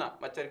मत सुनना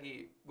मच्छर की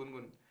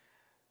Gungun.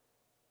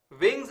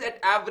 Wings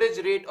eight average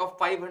rate of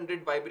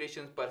 500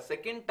 vibrations पर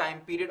second. Time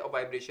period of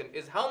vibration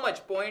is how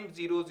much?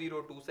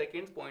 0.002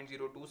 seconds,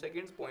 0.02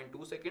 seconds,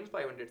 0.2 seconds,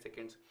 500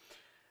 seconds.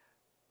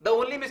 The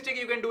only mistake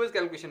you can do is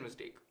calculation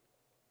mistake.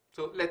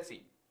 So let's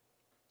see.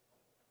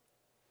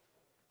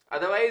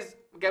 Otherwise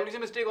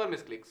calculation mistake और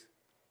misclicks.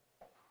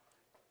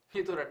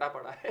 ये तो रटा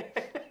पड़ा है.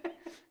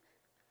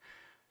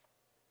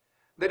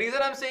 The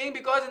reason I'm saying,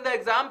 because in the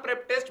exam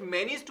prep test,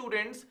 many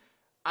students,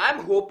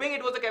 I'm hoping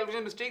it was a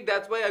calculation mistake.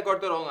 That's why I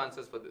got the wrong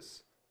answers for this.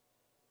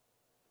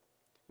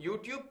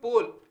 YouTube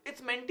poll.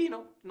 It's Menti, no?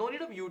 No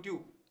need of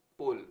YouTube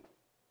poll.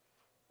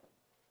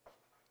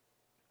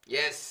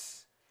 Yes.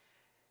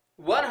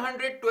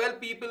 112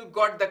 people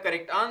got the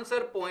correct answer,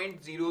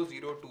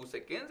 0.002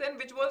 seconds, and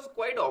which was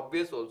quite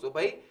obvious also.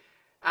 By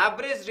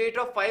average rate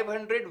of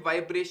 500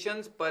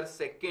 vibrations per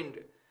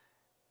second.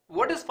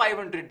 What is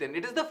 500 then?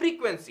 It is the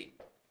frequency.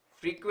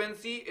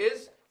 Frequency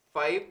is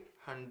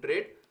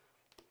 500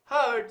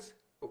 hertz.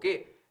 Okay.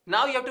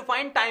 Now you have to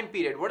find time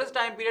period. What is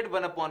time period?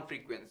 1 upon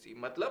frequency.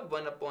 मतलब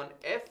 1 upon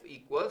f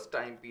equals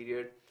time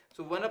period.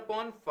 So 1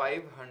 upon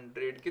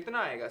 500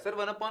 कितना आएगा? Sir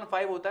 1 upon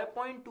 5 होता है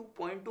 0.2.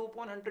 0.2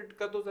 upon 100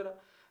 कर दो जरा.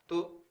 तो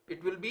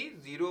it will be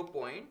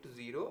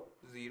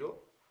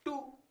 0.002.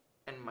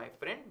 And my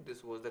friend,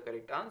 this was the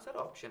correct answer.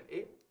 Option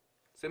A.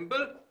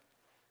 Simple.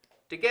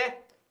 ठीक है?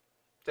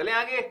 चलें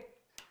आगे.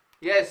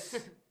 Yes.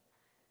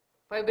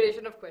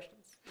 Vibration of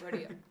questions.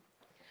 बढ़िया.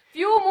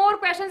 Few more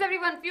questions,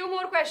 everyone. Few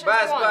more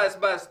questions.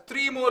 बस.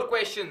 3 more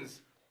questions.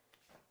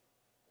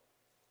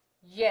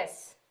 Yes.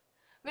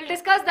 We'll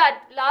discuss that.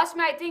 Last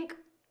में I think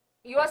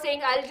you are saying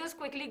I'll just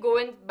quickly go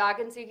in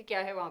back and see कि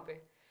क्या है वहाँ पे.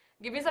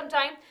 Give me some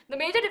time. The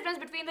major difference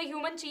between the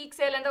human cheek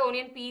cell and the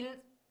onion peel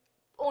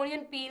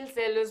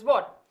cell is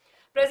what?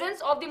 Presence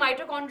of the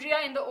mitochondria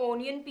in the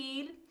onion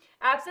peel.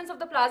 Absence of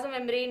the plasma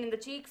membrane in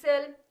the cheek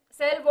cell.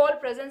 Cell wall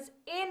presence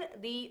in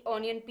the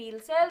onion peel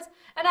cells,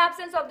 and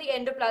absence of the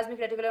endoplasmic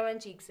reticulum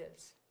and cheek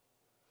cells.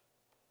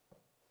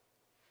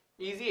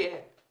 Easy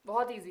है.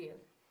 बहुत easy है.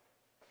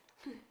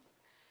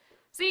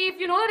 See, if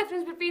you know the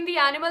difference between the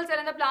animal cell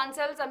and the plant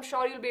cells, I'm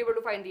sure you'll be able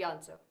to find the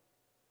answer.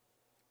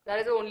 That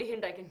is the only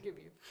hint I can give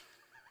you.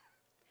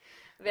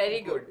 Very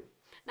good.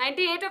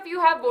 98 of you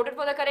have voted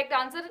for the correct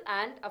answer,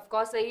 and of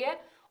course सही है.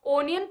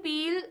 Onion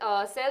peel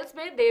cells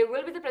में there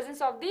will be the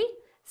presence of the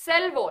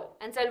cell wall,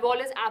 and cell wall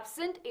is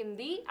absent in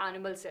the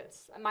animal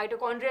cells.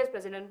 Mitochondria is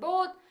present in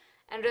both,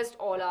 and rest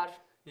all are.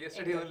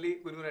 Yesterday only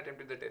Gungun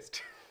attempted the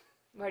test.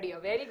 बढ़िया,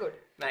 very good.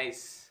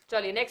 Nice.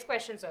 चलिए next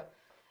question sir.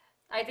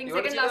 I think you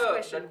second last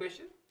question. That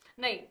question?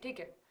 नहीं ठीक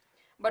है,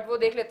 but वो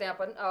देख लेते हैं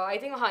अपन. I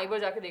think हाँ एक बार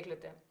जाके देख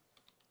लेते हैं.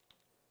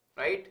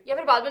 Right? या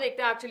फिर बाद में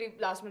देखते हैं. Actually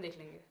last में देख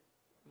लेंगे.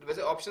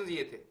 वैसे options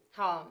ये थे.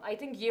 हाँ, I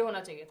think ये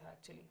होना चाहिए था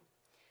actually.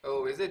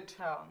 Oh, is it?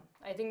 हाँ,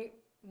 I think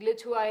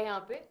glitch हुआ है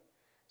यहाँ पे.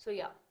 So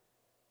yeah.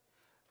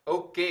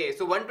 Okay,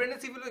 so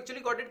 120 people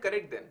actually got it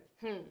correct then.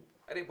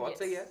 अरे बहुत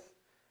सही है.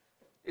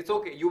 It's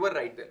okay, you were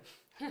right then.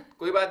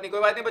 कोई बात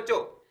नहीं बच्चों.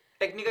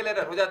 Technical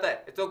error हो जाता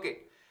है. It's okay.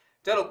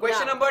 चलो,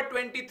 question number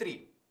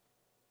 23.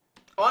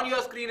 On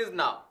your screen is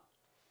now.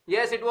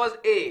 Yes, it was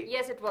A.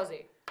 Yes, it was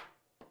A.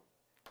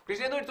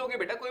 Krishna तो it's okay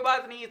बेटा, कोई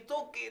बात नहीं.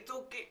 It's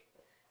okay.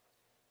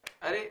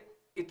 अरे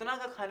इतना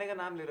का खाने का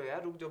नाम ले लो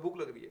यार, रुक जाओ, भूख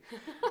लग रही है.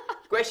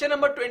 Question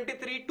number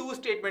 23, two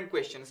statement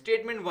question.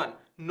 Statement 1,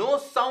 no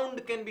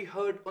sound can be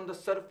heard on the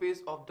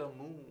surface of the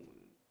moon.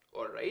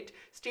 Alright.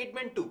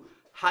 Statement 2,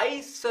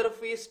 high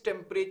surface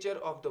temperature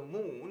of the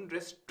moon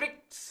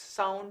restricts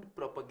sound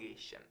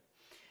propagation.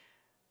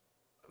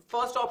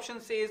 First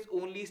option says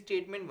only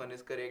statement 1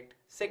 is correct.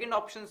 Second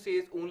option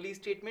says only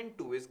statement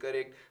 2 is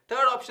correct.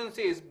 Third option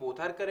says both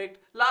are correct.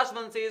 Last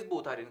one says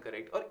both are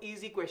incorrect. और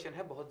easy question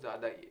है बहुत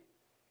ज़्यादा ये.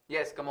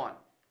 Yes, come on.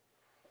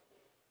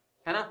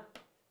 है ना?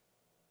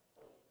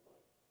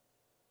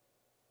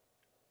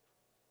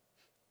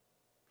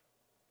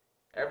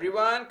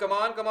 Everyone, come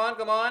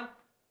on.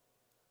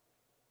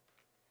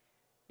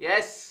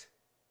 Yes.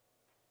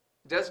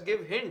 Just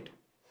give hint.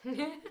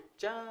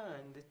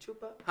 Chand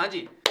chupa. हाँ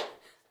जी.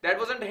 That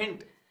wasn't a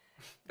hint.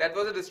 That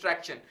was a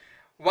distraction.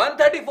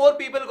 134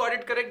 people got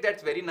it correct.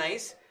 That's very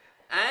nice.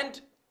 And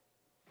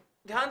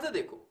ध्यान से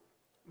देखो.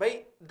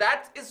 भाई,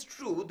 that is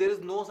true. There is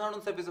no sound on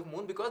the surface of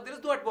moon because there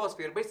is no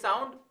atmosphere. But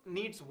sound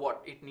needs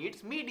what? It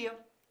needs medium.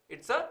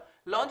 It's a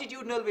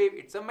longitudinal wave.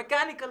 It's a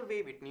mechanical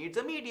wave. It needs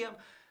a medium.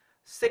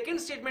 Second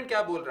statement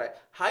क्या बोल रहा है?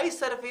 High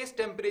surface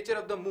temperature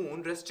of the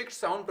moon restricts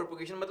sound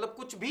propagation. मतलब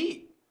कुछ भी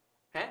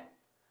है,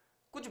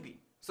 कुछ भी.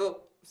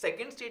 So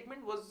second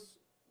statement was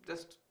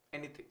just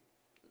anything.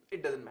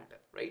 It doesn't matter,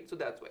 right? So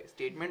that's why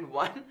statement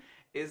 1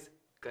 is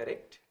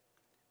correct.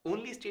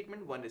 Only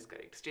statement 1 is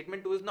correct.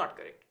 Statement 2 is not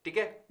correct. ठीक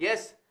है?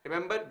 Yes.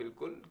 Remember?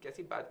 बिल्कुल.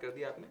 कैसी बात कर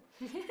दी आपने?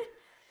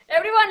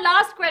 Everyone,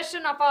 last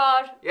question of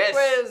our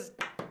quiz.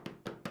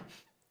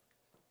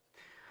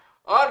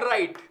 All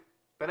right.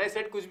 When I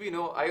said कुछ भी,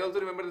 no, I also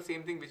remember the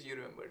same thing which you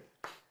remembered.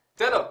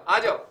 चलो, आ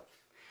जाओ.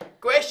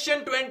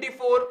 Question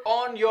 24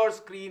 on your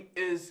screen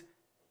is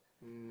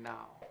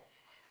now.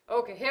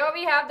 Okay, here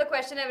we have the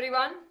question,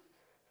 everyone.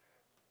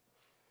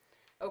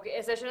 Okay,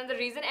 a session on the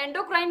reason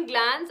endocrine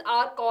glands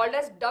are called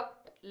as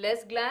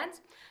ductless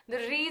glands. The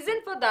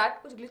reason for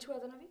that, कुछ glitch हुआ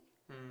था ना अभी?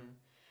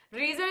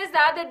 Reason is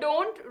that they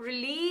don't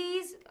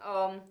release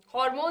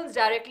hormones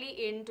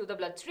directly into the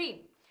bloodstream.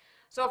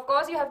 So of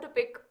course you have to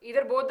pick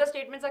either both the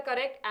statements are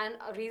correct and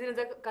a reason is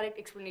the correct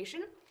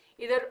explanation.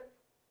 Either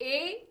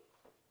A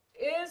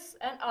is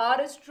and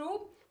R is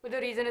true, but the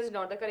reason is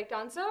not the correct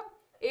answer.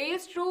 A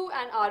is true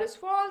and R is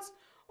false,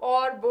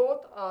 or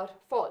both are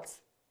false.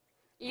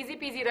 Easy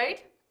peasy,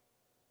 right?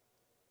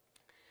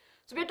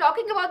 So we're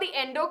talking about the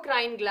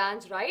endocrine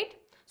glands, right?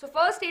 So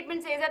first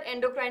statement says that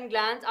endocrine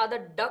glands are the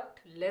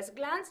ductless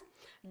glands.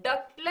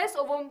 Ductless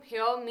over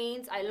here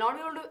means, I'll not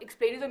be able to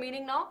explain you the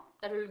meaning now,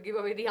 that will give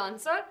away the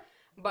answer,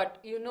 but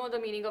you know the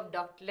meaning of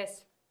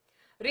ductless.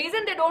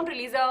 Reason they don't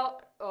release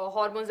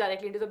hormones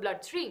directly into the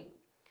bloodstream.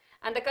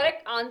 And the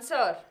correct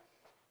answer,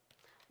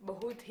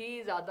 बहुत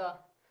ही ज़्यादा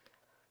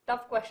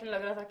tough question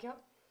लग रहा था क्या?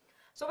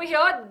 So we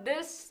hear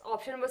this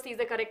option number C is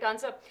the correct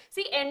answer.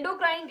 See,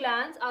 endocrine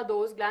glands are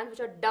those glands which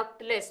are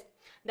ductless.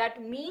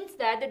 That means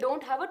that they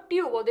don't have a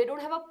tube or they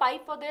don't have a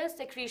pipe for their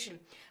secretion.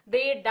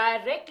 They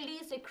directly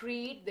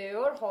secrete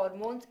their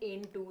hormones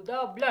into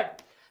the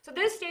blood. So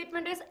this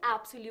statement is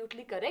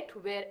absolutely correct,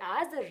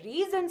 whereas the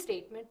reason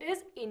statement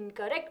is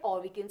incorrect,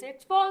 or we can say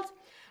it's false,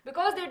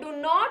 because they do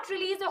not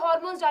release the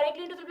hormones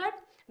directly into the blood.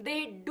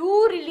 They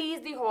do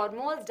release the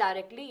hormones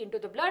directly into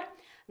the blood.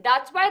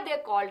 That's why they're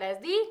called as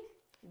the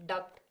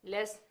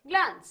ductless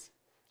glands.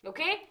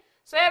 Okay?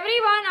 So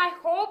everyone, I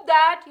hope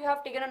that you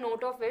have taken a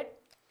note of it.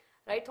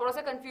 Right? थोड़ा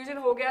सा confusion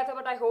हो गया था,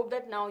 but I hope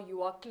that now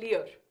you are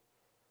clear.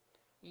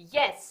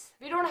 Yes,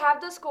 we don't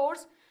have the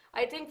scores.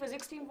 I think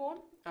physics team won.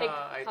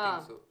 I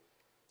think so.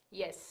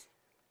 Yes.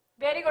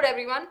 Very good,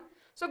 everyone.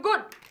 So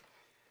good.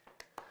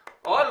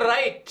 All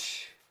right.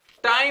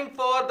 Time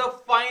for the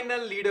final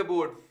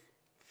leaderboard.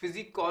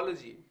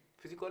 Physiology.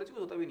 Physiology कुछ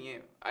होता भी नहीं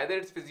है. Either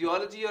it's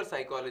physiology or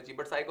psychology,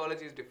 but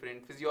psychology is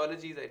different.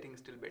 Physiology is, I think,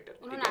 still better.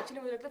 उन्होंने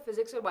actually मुझे लगता है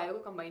physics और bio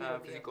को combine कर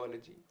दिया.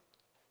 Physiology.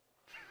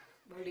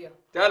 बढ़िया.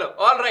 चलो.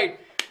 All right.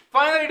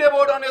 Final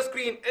leaderboard on your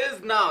screen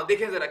is now.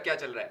 देखें जरा क्या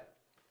चल रहा है.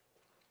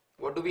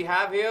 What do we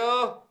have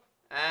here?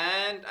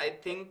 And I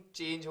think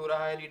change हो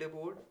रहा है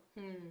leaderboard.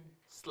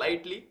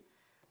 Slightly.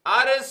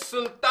 RS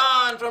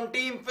Sultan from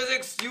Team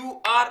Physics, you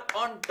are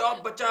on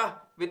top, bacha,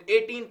 with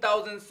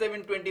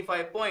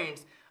 18,725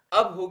 points.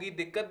 अब होगी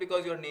दिक्कत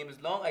because your name is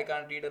long. I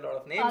can't read a lot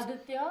of names.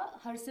 Aditya,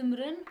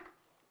 Harsimran,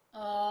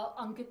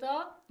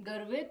 Ankita,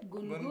 Garvit,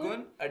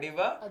 Gungun,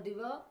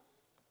 Adiva,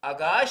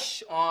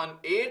 Agash on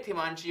 8th,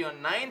 Himanshi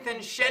on 9th,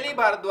 and Shelly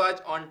Bharadwaj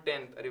on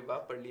 10th. अरे वाह,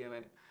 पढ़ लिया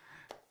मैंने.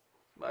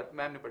 बात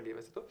ma'am ने पढ़ लिया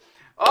वैसे तो.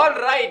 All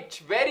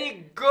right, very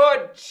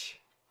good,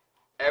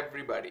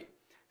 everybody.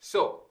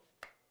 So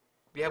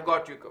we have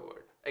got you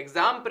covered.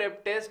 exam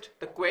prep test,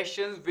 the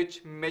questions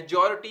which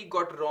majority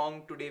got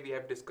wrong, today we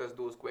have discussed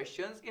those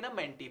questions in a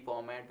Menti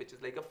format, which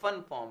is like a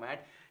fun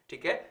format.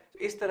 ठीक है,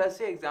 इस तरह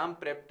से exam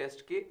prep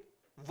test के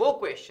वो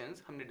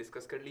questions हमने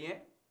discuss कर लिए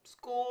हैं.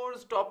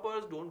 Scores,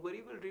 toppers, don't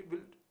worry,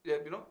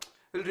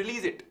 we'll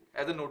release it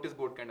as a notice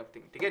board kind of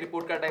thing. ठीक है,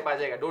 report card type आ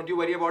जाएगा. Don't you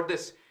worry about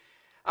this.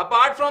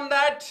 Apart from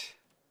that,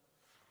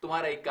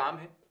 तुम्हारा एक काम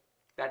है,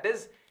 that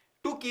is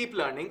to keep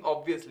learning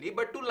obviously,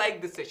 but to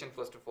like this session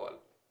first of all.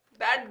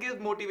 That gives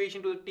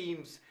motivation to the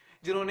teams.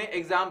 जिन्होंने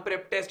exam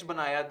prep test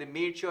बनाया, they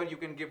made sure you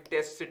can give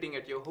tests sitting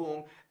at your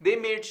home. They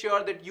made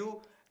sure that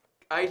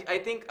I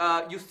think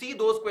you see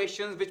those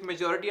questions which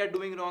majority are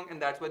doing wrong,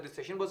 and that's why this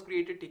session was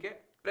created. ठीक है,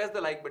 press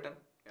the like button,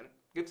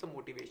 give some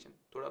motivation.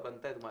 थोड़ा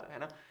बनता है तुम्हारा, है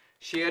ना?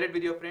 Share it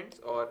with your friends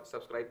और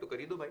subscribe तो कर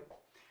ही दो भाई,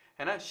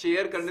 है ना?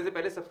 Share करने से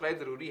पहले subscribe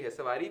जरूरी है.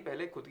 सवारी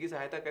पहले खुद की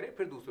सहायता करे,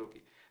 फिर दूसरों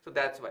की. So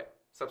that's why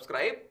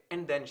subscribe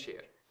and then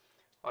share.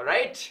 All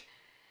right.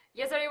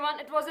 Yes, everyone.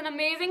 It was an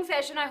amazing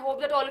session. I hope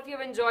that all of you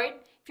have enjoyed.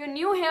 If you're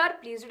new here,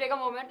 please do take a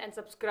moment and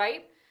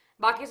subscribe.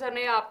 बाकी sir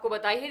ने आपको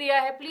बता ही दिया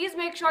है. Please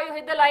make sure you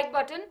hit the like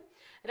button,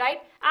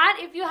 right?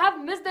 And if you have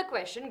missed the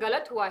question,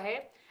 गलत हुआ है,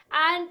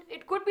 and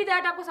it could be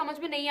that आपको समझ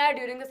में नहीं आया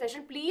during the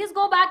session, please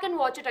go back and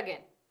watch it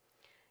again.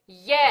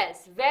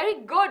 Yes, very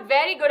good,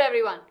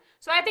 everyone.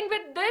 So I think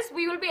with this,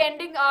 we will be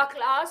ending our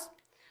class.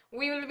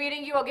 We will be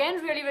meeting you again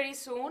really, very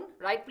soon,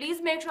 right?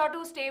 Please make sure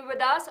to stay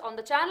with us on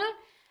the channel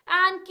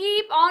and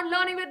keep on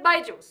learning with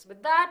BYJU'S.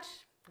 With that,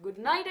 good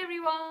night,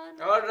 everyone.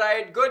 All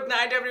right, good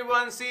night,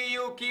 everyone. See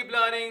you. Keep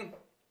learning.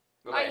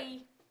 Bye-bye.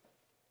 Bye.